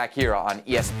you right back here on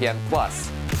ESPN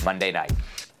Plus Monday night.